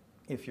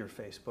 if you're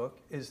Facebook,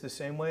 is the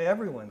same way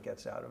everyone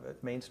gets out of it: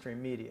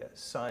 mainstream media,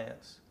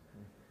 science.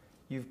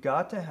 You've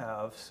got to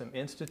have some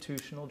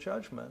institutional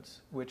judgments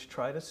which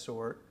try to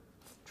sort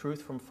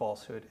truth from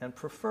falsehood and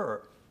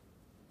prefer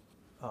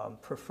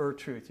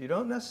truth. You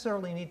don't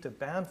necessarily need to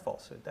ban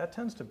falsehood. That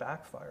tends to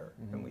backfire,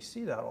 and we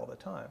see that all the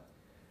time.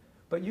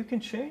 But you can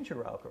change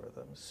your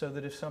algorithms so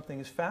that if something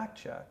is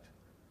fact-checked,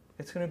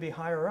 it's going to be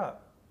higher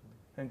up.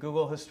 And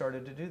Google has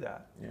started to do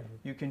that.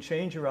 You can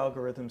change your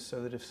algorithms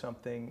so that if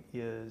something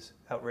is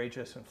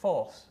outrageous and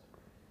false,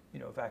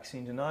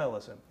 vaccine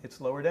denialism,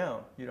 it's lower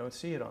down. You don't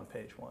see it on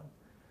page 1.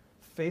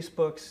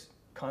 Facebook's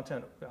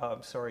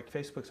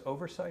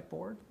oversight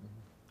board,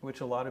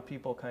 which a lot of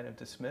people kind of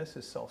dismiss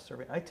as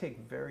self-serving, I take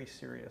very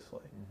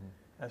seriously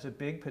as a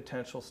big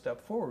potential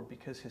step forward,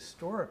 because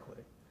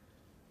historically,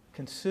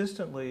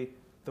 consistently,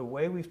 the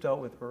way we've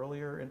dealt with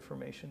earlier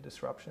information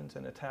disruptions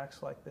and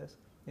attacks like this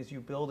is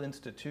you build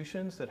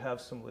institutions that have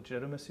some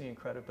legitimacy and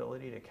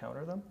credibility to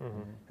counter them.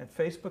 And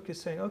Facebook is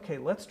saying, okay,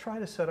 let's try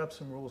to set up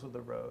some rules of the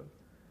road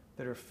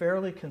that are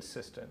fairly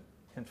consistent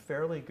and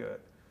fairly good.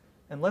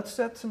 And let's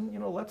set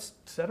let's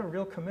set a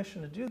real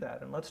commission to do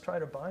that, and let's try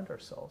to bind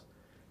ourselves.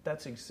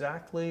 That's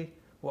exactly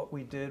what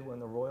we did when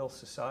the Royal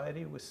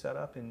Society was set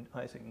up in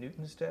Isaac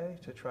Newton's day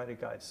to try to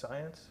guide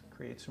science,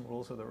 create some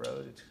rules of the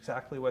road. It's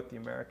exactly what the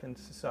American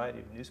Society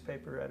of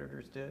Newspaper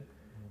Editors did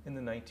in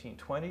the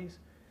 1920s.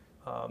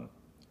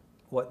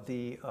 What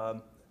the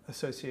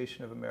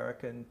Association of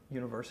American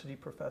University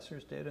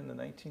Professors did in the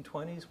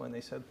 1920s when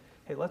they said,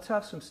 hey, let's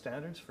have some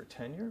standards for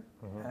tenure,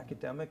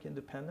 academic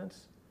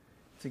independence.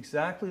 It's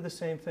exactly the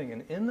same thing.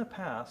 And in the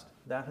past,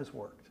 that has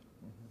worked.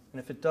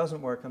 And if it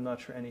doesn't work, I'm not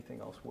sure anything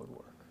else would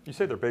work. You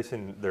say they're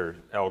basing their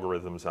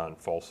algorithms on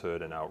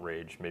falsehood and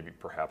outrage, maybe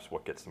perhaps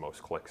what gets the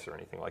most clicks or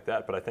anything like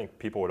that. But I think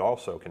people would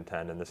also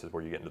contend, and this is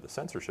where you get into the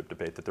censorship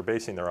debate, that they're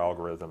basing their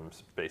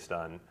algorithms based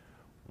on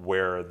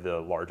where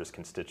the largest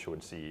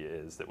constituency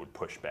is that would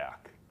push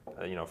back.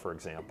 For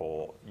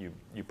example,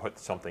 you put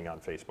something on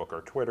Facebook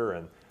or Twitter,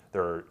 and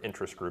there are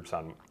interest groups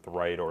on the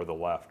right or the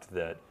left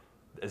that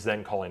is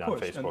then calling on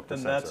Facebook to censor.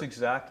 And that's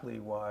exactly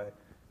why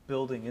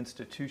building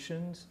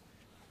institutions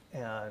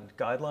and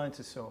guidelines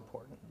is so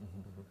important.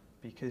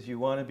 Because you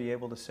want to be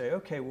able to say,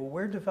 okay, well,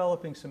 we're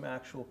developing some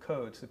actual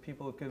codes that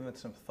people have given it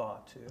some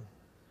thought to.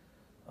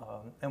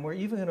 And we're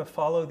even going to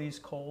follow these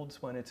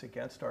codes when it's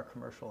against our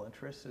commercial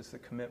interests, is the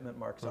commitment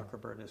Mark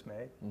Zuckerberg has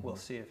made. We'll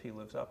see if he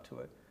lives up to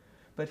it.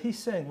 But he's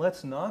saying,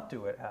 let's not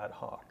do it ad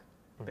hoc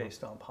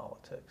based on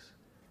politics.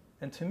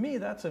 And to me,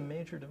 that's a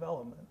major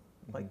development.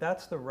 Like,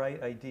 that's the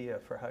right idea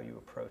for how you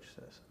approach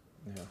this.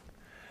 Yeah.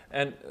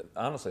 And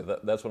honestly,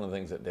 that's one of the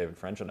things that David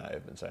French and I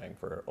have been saying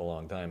for a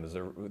long time, is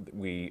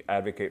we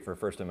advocate for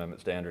First Amendment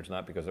standards,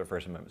 not because they're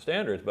First Amendment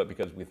standards, but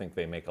because we think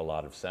they make a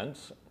lot of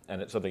sense,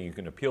 and it's something you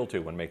can appeal to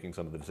when making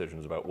some of the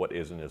decisions about what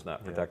is and is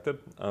not protected.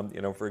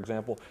 For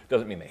example,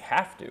 doesn't mean they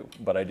have to,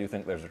 but I do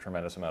think there's a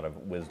tremendous amount of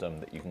wisdom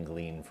that you can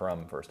glean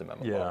from First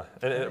Amendment law.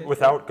 And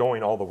without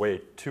going all the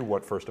way to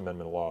what First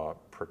Amendment law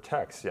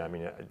protects,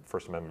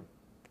 First Amendment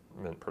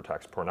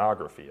protects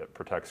pornography, it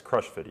protects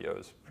crush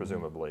videos,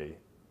 presumably.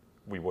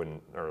 We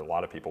wouldn't, or a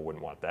lot of people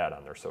wouldn't want that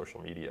on their social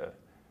media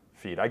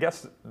feed. I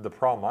guess the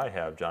problem I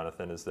have,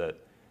 Jonathan, is that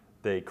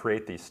they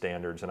create these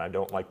standards, and I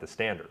don't like the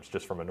standards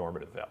just from a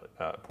normative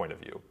point of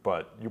view.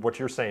 But what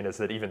you're saying is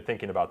that even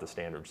thinking about the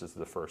standards is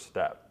the first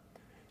step.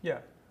 Yeah.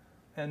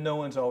 And no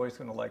one's always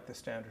going to like the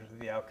standards of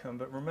the outcome.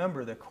 But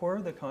remember, the core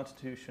of the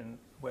Constitution,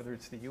 whether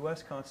it's the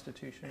U.S.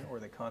 Constitution or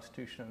the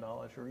Constitution of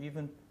Knowledge or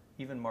even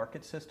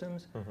market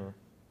systems,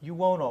 you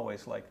won't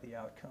always like the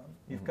outcome.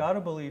 You've got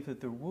to believe that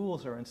the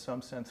rules are in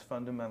some sense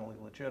fundamentally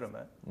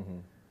legitimate,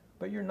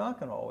 but you're not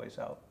going to always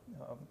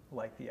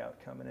like the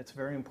outcome. And it's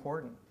very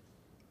important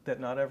that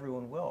not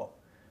everyone will.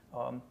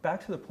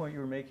 Back to the point you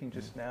were making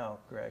just now,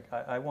 Greg,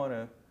 I want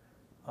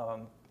to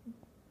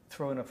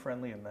throw in a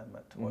friendly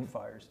amendment to what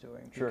FIRE's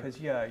doing. Because,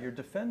 yeah, you're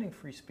defending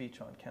free speech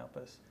on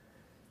campus,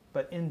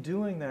 but in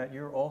doing that,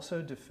 you're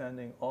also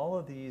defending all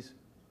of these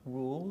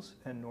rules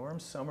and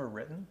norms. Some are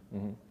written,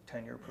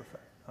 tenure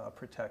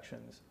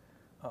protections,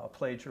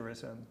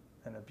 plagiarism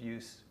and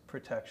abuse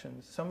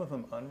protections. Some of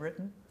them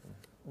unwritten,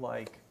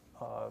 like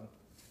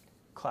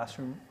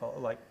classroom,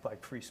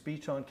 like free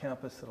speech on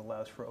campus that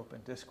allows for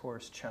open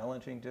discourse,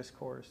 challenging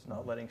discourse,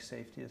 not letting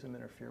safetyism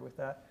interfere with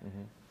that.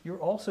 You're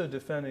also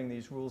defending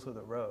these rules of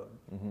the road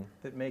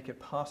that make it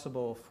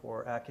possible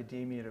for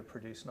academia to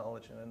produce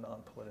knowledge in a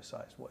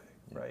non-politicized way,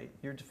 right?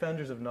 You're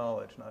defenders of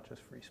knowledge, not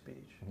just free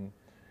speech.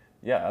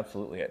 Yeah,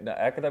 absolutely. Now,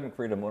 academic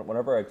freedom,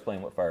 whenever I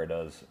explain what FIRE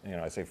does,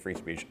 I say free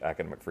speech,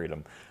 academic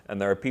freedom, and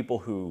there are people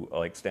who,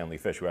 like Stanley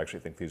Fish, who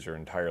actually think these are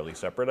entirely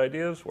separate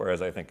ideas,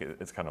 whereas I think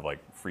it's kind of like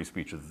free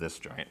speech is this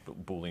giant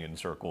Boolean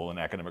circle and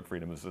academic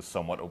freedom is this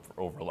somewhat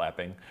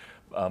overlapping.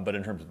 But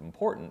in terms of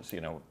importance,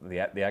 the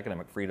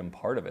academic freedom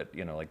part of it,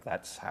 like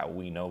that's how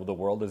we know the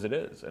world as it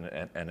is. And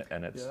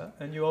it's... Yeah,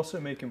 and you also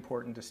make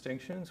important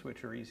distinctions,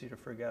 which are easy to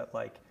forget,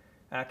 like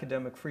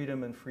academic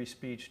freedom and free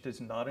speech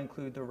does not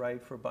include the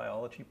right for a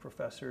biology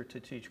professor to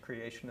teach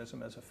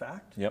creationism as a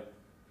fact. Yep.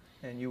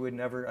 And you would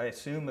never, I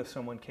assume if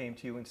someone came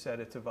to you and said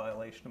it's a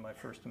violation of my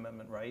First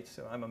Amendment rights,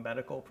 so I'm a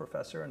medical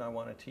professor and I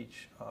want to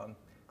teach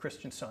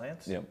Christian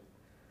Science. Yep.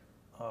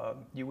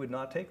 You would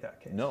not take that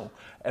case. No,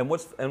 and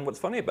what's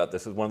funny about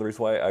this is one of the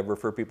reasons why I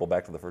refer people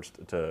back to the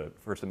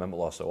First Amendment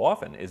law so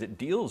often is it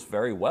deals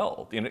very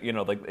well.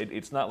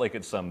 It's not like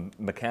it's some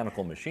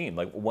mechanical machine.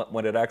 Like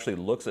when it actually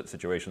looks at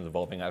situations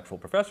involving actual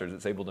professors,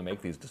 it's able to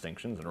make these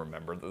distinctions and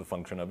remember that the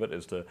function of it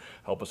is to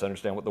help us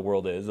understand what the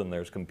world is, and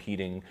there's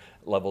competing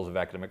levels of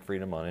academic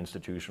freedom on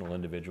institutional,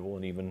 individual,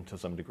 and even to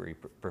some degree,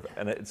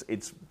 and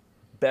it's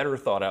better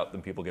thought out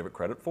than people give it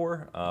credit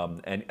for,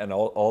 and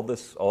all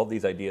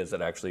these ideas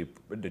that actually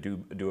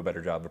do a better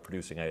job of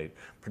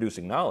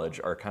producing knowledge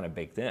are kind of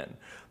baked in.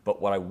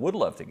 But what I would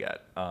love to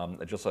get,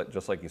 just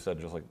like you said,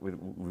 just like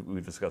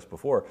we discussed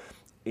before,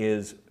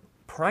 is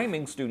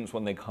priming students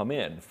when they come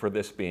in for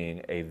this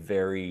being a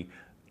very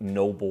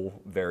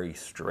noble, very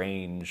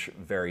strange,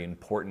 very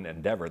important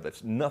endeavor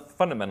that's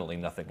fundamentally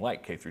nothing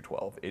like K through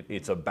 12.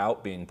 It's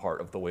about being part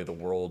of the way the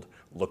world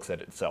looks at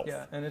itself.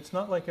 Yeah, and it's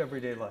not like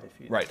everyday life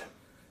either. Right.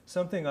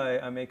 Something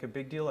I make a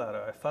big deal out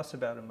of, I fuss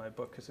about in my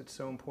book because it's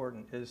so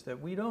important, is that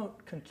we don't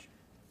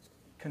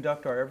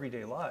conduct our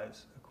everyday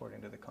lives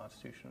according to the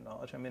Constitution of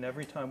Knowledge. I mean,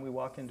 every time we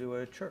walk into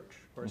a church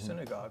or a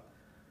synagogue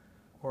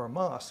or a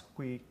mosque,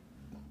 we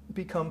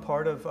become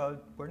part of,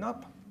 we're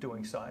not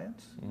doing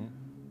science.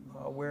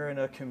 We're in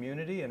a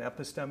community, an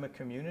epistemic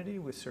community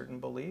with certain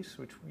beliefs,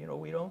 which,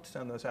 we don't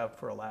send those out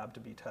for a lab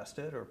to be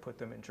tested or put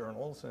them in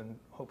journals and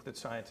hope that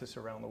scientists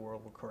around the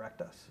world will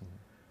correct us.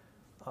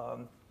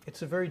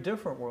 It's a very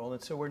different world,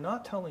 and so we're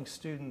not telling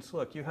students,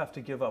 look, you have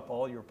to give up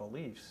all your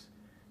beliefs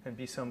and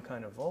be some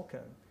kind of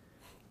Vulcan.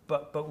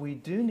 But we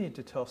do need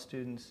to tell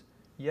students,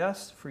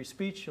 yes, free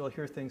speech, you'll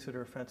hear things that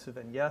are offensive,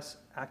 and yes,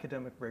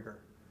 academic rigor.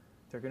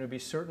 There are going to be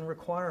certain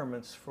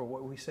requirements for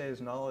what we say is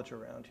knowledge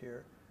around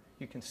here.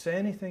 You can say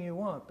anything you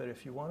want, but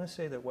if you want to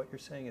say that what you're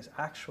saying is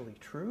actually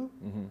true,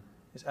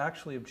 is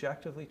actually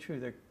objectively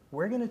true,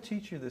 we're going to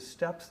teach you the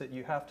steps that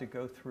you have to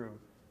go through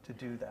to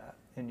do that.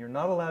 And you're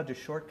not allowed to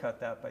shortcut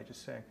that by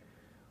just saying,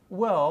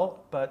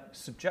 well, but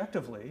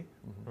subjectively,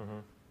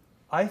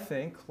 I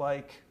think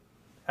like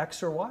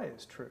X or Y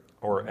is true.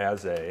 Or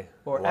as a.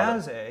 Or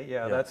as a,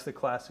 yeah, that's the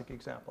classic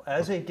example.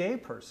 As a gay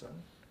person,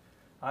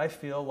 I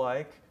feel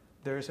like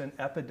there's an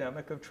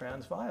epidemic of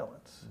trans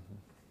violence.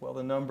 Well,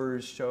 the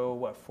numbers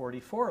show,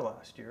 44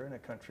 last year in a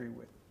country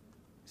with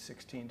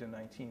 16 to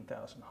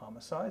 19,000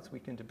 homicides. We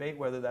can debate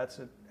whether that's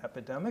an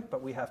epidemic,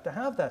 but we have to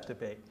have that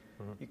debate.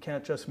 You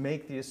can't just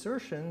make the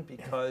assertion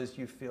because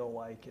you feel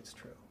like it's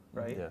true,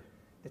 right? Yeah.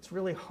 It's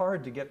really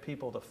hard to get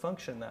people to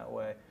function that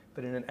way,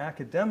 but in an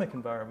academic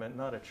environment,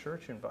 not a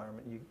church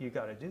environment, you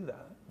got to do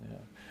that.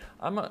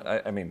 Yeah,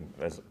 I mean,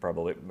 as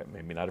probably,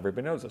 maybe not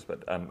everybody knows this,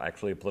 but I'm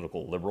actually a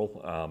political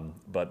liberal,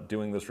 but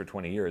doing this for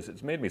 20 years,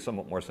 it's made me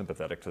somewhat more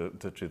sympathetic to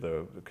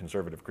the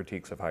conservative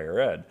critiques of higher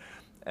ed.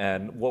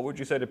 And what would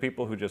you say to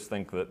people who just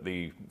think that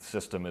the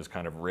system is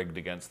kind of rigged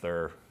against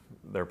their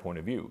their point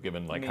of view,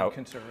 given like You mean how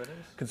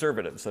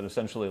conservatives, that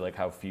essentially like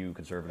how few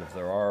conservatives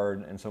there are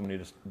in so many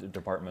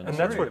departments. And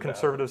that's what about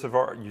conservatives have. You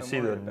I'm see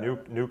the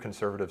worried new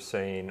conservatives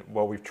saying,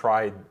 "Well, we've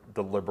tried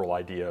the liberal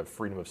idea of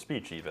freedom of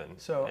speech, even,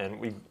 So-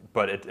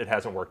 but it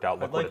hasn't worked out.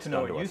 Look I'd what like it's to know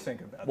done to what you us."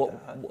 think about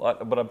Well,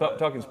 that. but I'm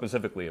talking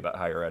specifically about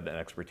higher ed and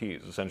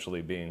expertise,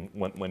 essentially being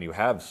when you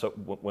have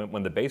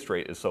when the base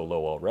rate is so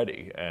low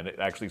already, and it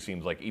actually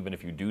seems like even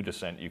if you do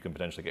dissent, you can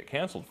potentially get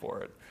canceled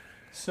for it.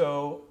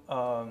 So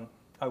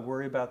I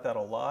worry about that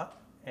a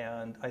lot,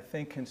 and I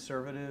think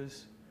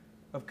conservatives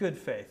of good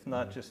faith,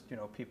 not just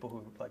people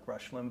who like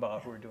Rush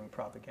Limbaugh who are doing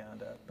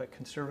propaganda, but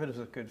conservatives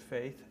of good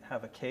faith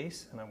have a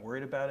case, and I'm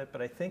worried about it.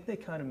 But I think they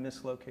kind of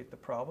mislocate the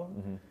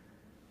problem.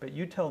 But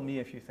you tell me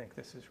if you think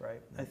this is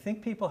right. I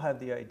think people have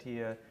the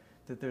idea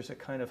that there's a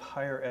kind of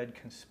higher ed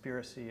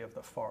conspiracy of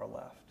the far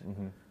left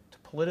to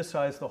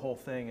politicize the whole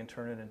thing and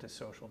turn it into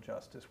social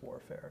justice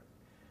warfare.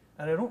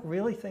 And I don't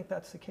really think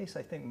that's the case.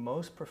 I think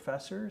most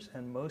professors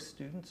and most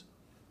students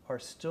are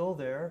still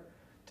there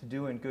to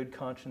do in good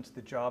conscience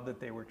the job that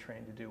they were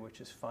trained to do, which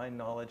is find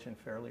knowledge in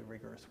fairly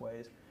rigorous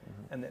ways.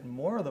 And that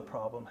more of the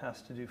problem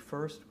has to do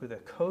first with a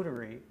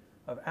coterie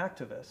of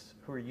activists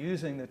who are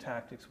using the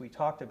tactics we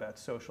talked about,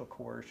 social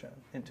coercion,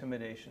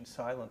 intimidation,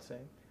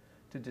 silencing,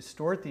 to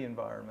distort the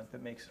environment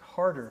that makes it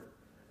harder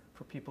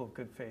for people of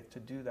good faith to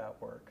do that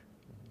work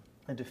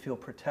and to feel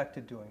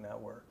protected doing that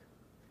work.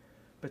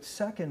 But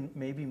second,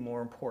 maybe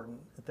more important,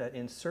 that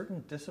in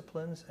certain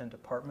disciplines and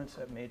departments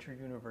at major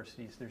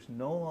universities, there's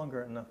no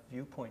longer enough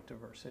viewpoint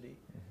diversity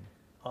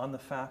on the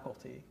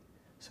faculty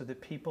so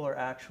that people are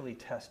actually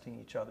testing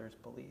each other's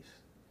beliefs.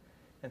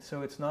 And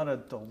so it's not a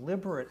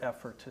deliberate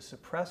effort to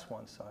suppress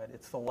one side,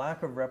 it's the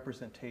lack of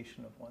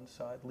representation of one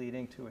side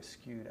leading to a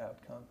skewed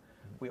outcome.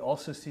 We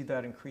also see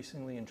that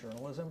increasingly in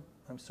journalism,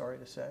 I'm sorry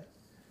to say,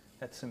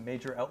 at some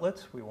major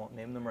outlets. We won't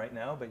name them right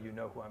now, but you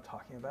know who I'm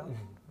talking about.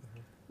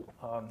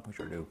 We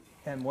sure do.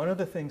 And one of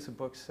the things the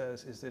book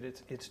says is that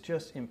it's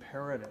just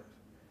imperative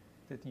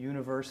that the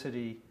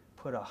university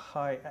put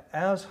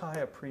as high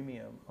a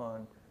premium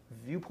on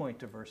viewpoint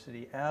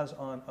diversity as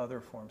on other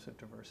forms of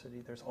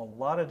diversity. There's a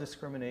lot of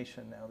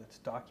discrimination now that's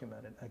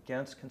documented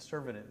against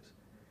conservatives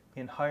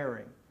in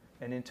hiring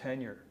and in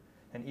tenure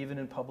and even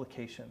in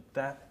publication.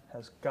 That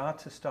has got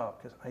to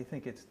stop because I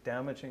think it's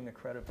damaging the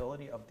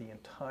credibility of the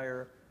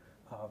entire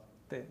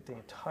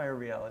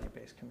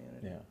reality-based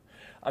community. Yeah.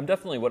 I'm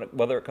definitely,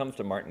 whether it comes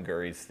to Martin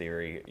Gurry's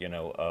theory,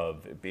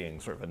 of it being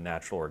sort of a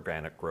natural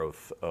organic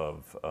growth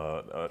of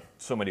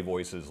so many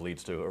voices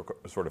leads to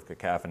a sort of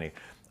cacophony,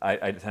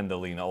 I tend to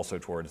lean also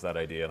towards that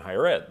idea in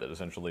higher ed, that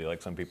essentially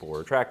like some people were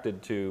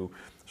attracted to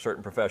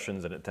certain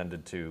professions and it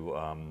tended to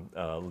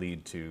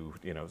lead to,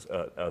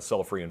 a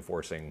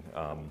self-reinforcing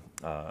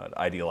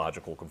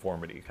ideological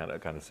conformity kind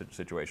of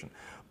situation.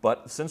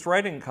 But since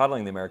writing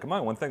Coddling the American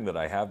Mind, one thing that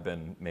I have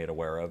been made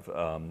aware of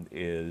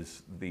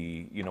is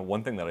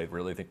one thing that I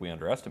really think we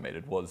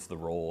underestimated was the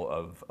role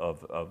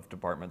of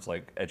departments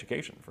like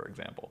education, for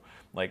example.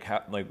 Like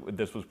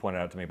this was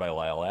pointed out to me by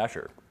Lyle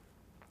Asher,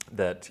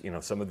 that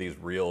some of these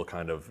real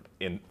kind of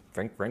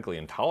frankly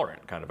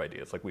intolerant kind of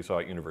ideas, like we saw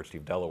at University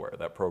of Delaware,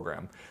 that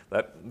program,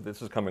 that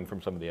this is coming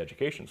from some of the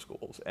education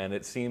schools, and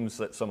it seems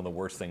that some of the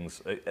worst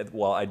things.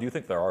 While I do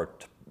think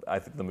I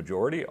think the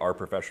majority are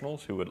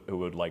professionals who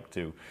would like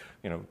to,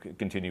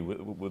 continue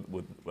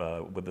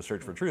with the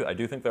search for truth. I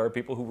do think there are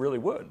people who really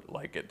would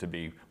like it to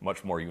be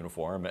much more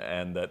uniform,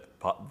 and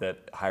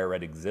that higher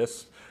ed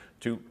exists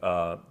to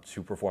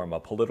perform a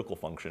political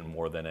function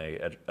more than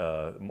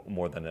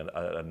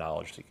a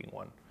knowledge-seeking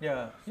one.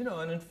 Yeah,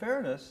 and in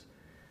fairness,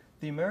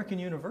 the American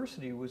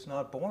university was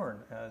not born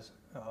as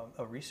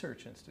a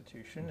research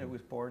institution. It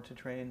was born to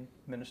train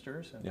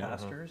ministers and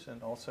pastors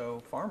and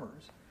also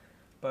farmers.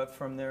 But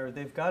from there,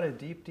 they've got a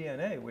deep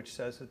DNA which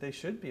says that they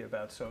should be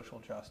about social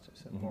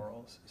justice and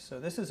morals. So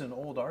this is an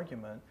old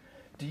argument.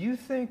 Do you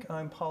think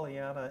I'm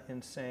Pollyanna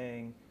in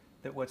saying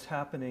that what's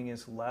happening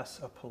is less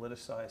a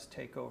politicized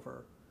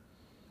takeover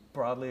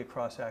broadly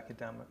across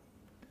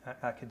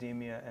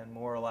academia and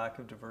more a lack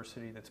of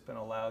diversity that's been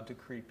allowed to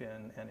creep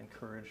in and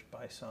encouraged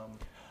by some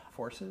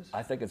forces?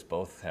 I think it's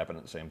both happen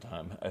at the same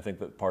time. I think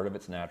that part of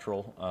it's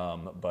natural,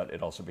 but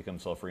it also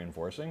becomes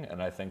self-reinforcing.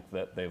 And I think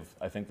that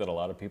a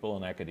lot of people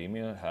in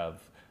academia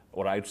have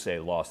what I'd say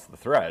lost the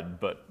thread,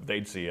 but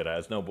they'd see it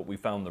as, no, but we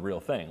found the real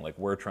thing. Like,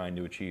 we're trying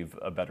to achieve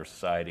a better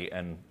society,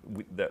 and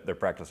they're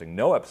practicing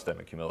no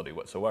epistemic humility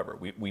whatsoever.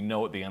 We know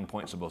what the end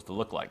point's supposed to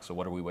look like, so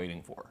what are we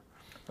waiting for?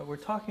 But we're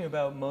talking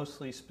about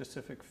mostly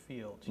specific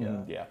fields,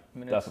 yeah? Yeah, I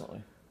mean,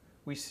 definitely.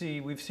 We've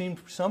seen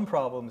some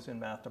problems in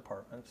math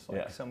departments, like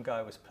Yeah. some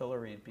guy was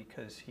pilloried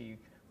because he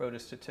wrote a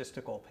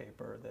statistical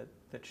paper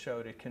that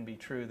showed it can be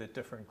true that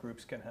different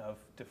groups can have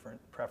different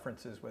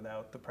preferences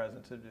without the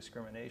presence of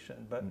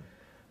discrimination.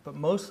 But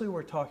mostly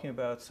we're talking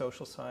about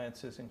social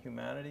sciences and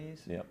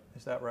humanities. Yep.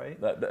 Is that right?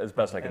 That as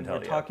best I can And tell.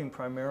 we're talking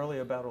primarily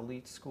about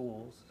elite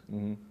schools.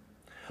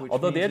 which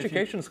Although the means if you-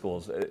 education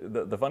schools,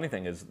 the funny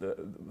thing is,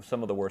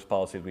 some of the worst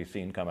policies we've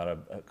seen come out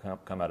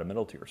of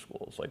middle tier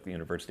schools, like the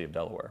University of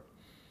Delaware.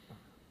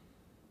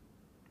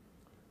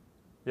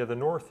 Yeah, the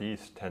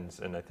Northeast tends,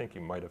 and I think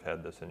you might have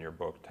had this in your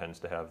book, tends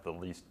to have the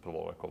least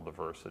political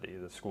diversity,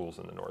 the schools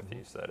in the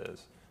Northeast, that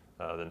is,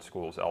 than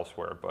schools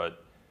elsewhere.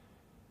 But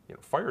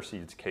fire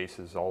seeds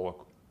cases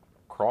all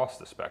across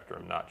the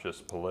spectrum, not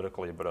just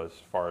politically, but as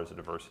far as the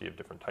diversity of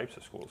different types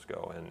of schools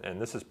go.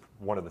 And this is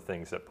one of the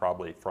things that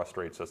probably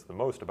frustrates us the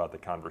most about the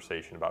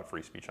conversation about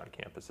free speech on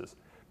campuses.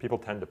 People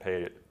tend to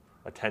pay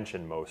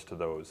attention most to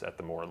those at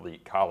the more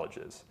elite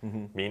colleges.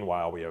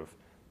 Meanwhile, we have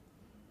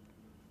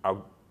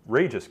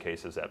outrageous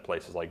cases at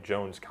places like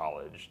Jones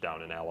College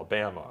down in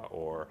Alabama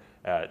or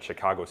at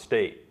Chicago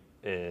State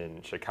in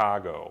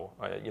Chicago.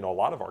 A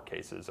lot of our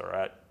cases are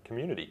at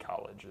community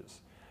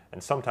colleges.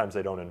 And sometimes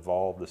they don't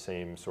involve the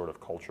same sort of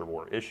culture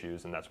war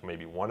issues, and that's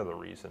maybe one of the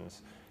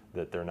reasons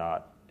that they're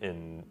not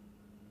in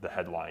the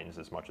headlines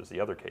as much as the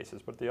other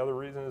cases. But the other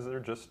reason is they're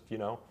just,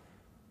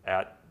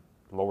 at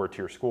lower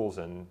tier schools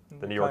in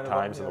the New York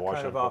Times and the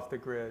Washington Post. Kind of off the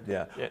grid.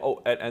 Yeah.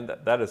 Oh, and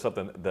that is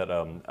something that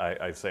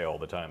I say all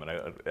the time,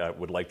 and I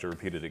would like to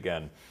repeat it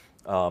again.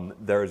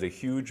 There is a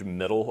huge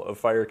middle of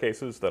fire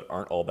cases that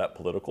aren't all that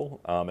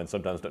political, and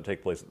sometimes don't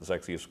take place at the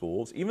sexiest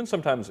schools, even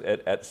sometimes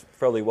at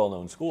fairly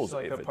well-known schools.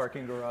 It's like a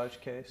parking garage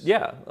case.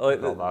 Yeah,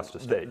 lost to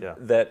state. Yeah,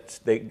 that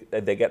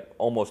they get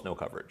almost no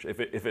coverage. If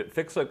it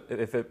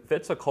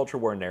fits a culture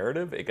war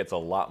narrative, it gets a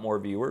lot more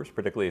viewers,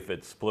 particularly if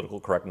it's political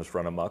correctness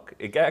run amok.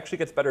 It actually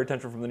gets better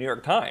attention from the New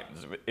York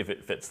Times if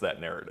it fits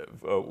that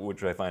narrative,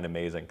 which I find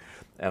amazing.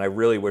 And I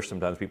really wish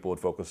sometimes people would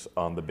focus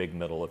on the big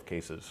middle of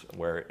cases,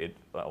 where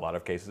a lot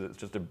of cases it's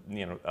just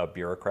a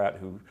bureaucrat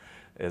who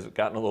has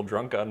gotten a little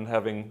drunk on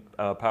having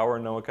power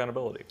and no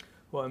accountability.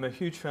 Well, I'm a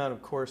huge fan,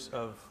 of course,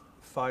 of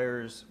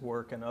Fire's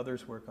work and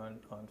others' work on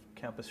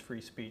campus free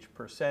speech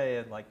per se,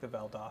 and like the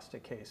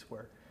Valdosta case,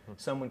 where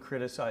someone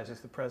criticizes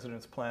the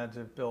president's plan to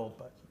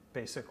build,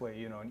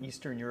 basically, an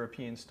Eastern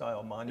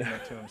European-style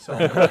monument to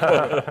himself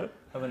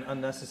of an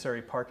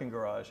unnecessary parking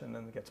garage, and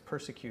then gets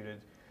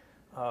persecuted.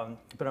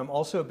 But I'm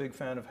also a big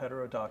fan of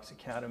Heterodox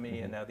Academy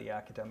and now the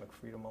Academic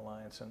Freedom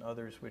Alliance and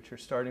others, which are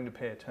starting to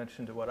pay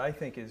attention to what I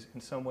think is,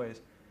 in some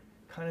ways,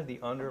 kind of the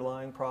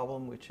underlying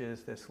problem, which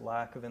is this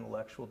lack of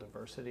intellectual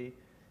diversity.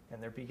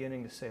 And they're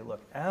beginning to say,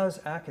 look, as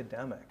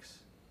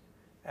academics,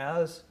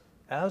 as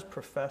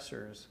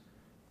professors,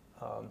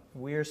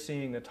 we're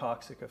seeing the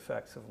toxic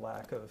effects of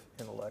lack of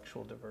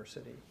intellectual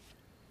diversity.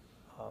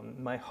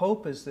 My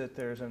hope is that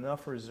there's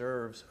enough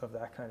reserves of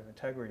that kind of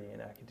integrity in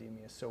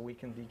academia so we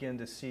can begin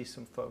to see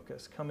some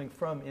focus coming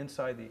from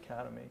inside the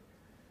academy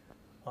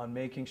on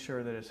making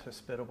sure that it's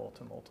hospitable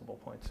to multiple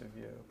points of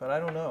view. But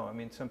I don't know. I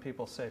mean, some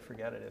people say,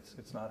 forget it,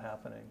 it's not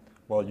happening.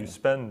 Well, you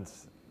spend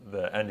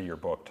the end of your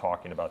book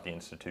talking about the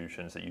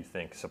institutions that you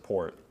think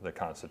support the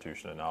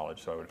Constitution of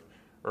Knowledge, so I would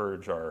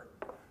urge our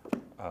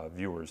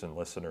viewers and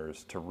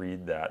listeners to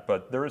read that.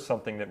 But there is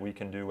something that we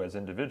can do as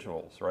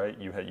individuals, right?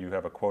 You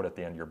have a quote at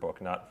the end of your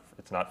book.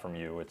 It's not from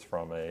you. It's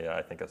from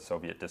I think a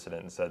Soviet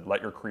dissident, and said,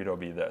 "Let your credo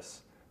be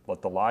this: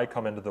 let the lie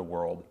come into the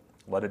world.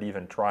 Let it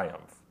even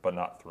triumph, but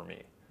not through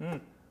me."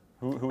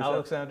 Who's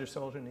Alexander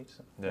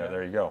Solzhenitsyn. Yeah,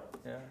 there you go.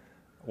 Yeah.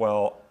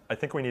 Well, I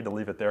think we need to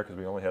leave it there because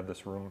we only have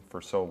this room for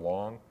so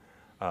long.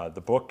 The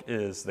book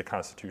is The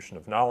Constitution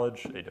of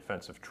Knowledge: A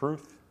Defense of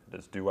Truth. It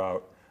is due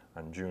out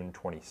on June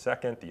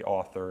 22nd. The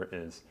author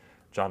is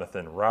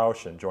Jonathan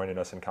Rauch, and joining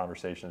us in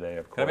conversation today,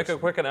 of course. Can I make a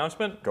quick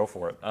announcement? Go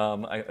for it.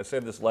 I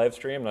saved this live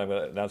stream, and I'm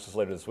going to announce this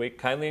later this week.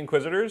 Kindly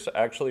Inquisitors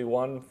actually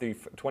won the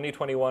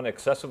 2021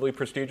 Excessively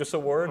Prestigious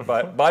Award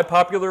by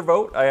popular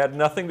vote. I had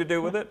nothing to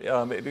do with it.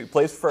 It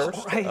placed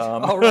first.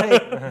 All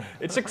right.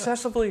 It's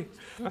excessively.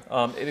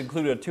 It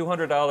included a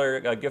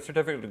 $200 gift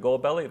certificate to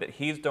Goldbelly that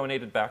he's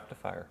donated back to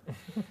Fire.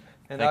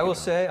 And I will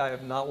say, I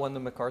have not won the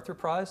MacArthur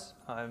Prize.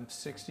 I'm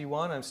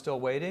 61. I'm still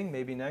waiting,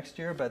 maybe next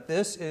year. But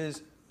this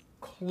is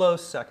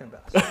close second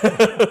best.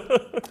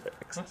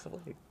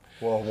 Excessively.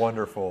 Well,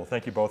 wonderful.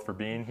 Thank you both for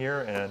being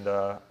here, and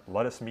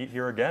let us meet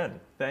here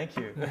again. Thank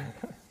you.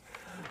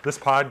 This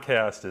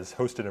podcast is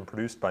hosted and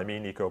produced by me,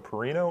 Nico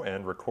Perino,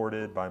 and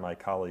recorded by my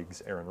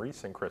colleagues Aaron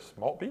Reese and Chris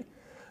Maltby.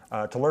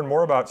 To learn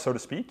more about So to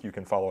Speak, you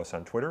can follow us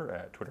on Twitter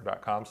at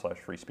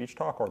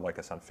twitter.com/freespeechtalk or like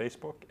us on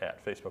Facebook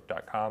at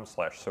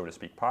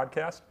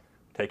facebook.com/so-to-speak-podcast.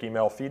 Take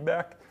email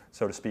feedback,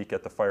 so to speak,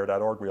 at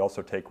thefire.org. We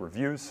also take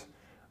reviews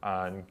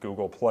on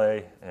Google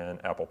Play and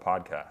Apple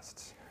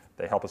Podcasts.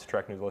 They help us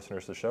attract new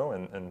listeners to the show.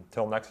 And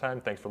until next time,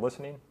 thanks for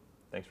listening.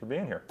 Thanks for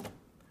being here.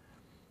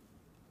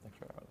 Thanks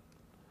for having me.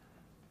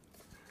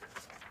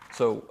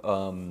 So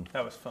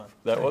That was fun.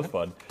 that was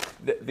fun.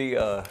 Did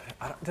I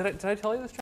tell you this, John?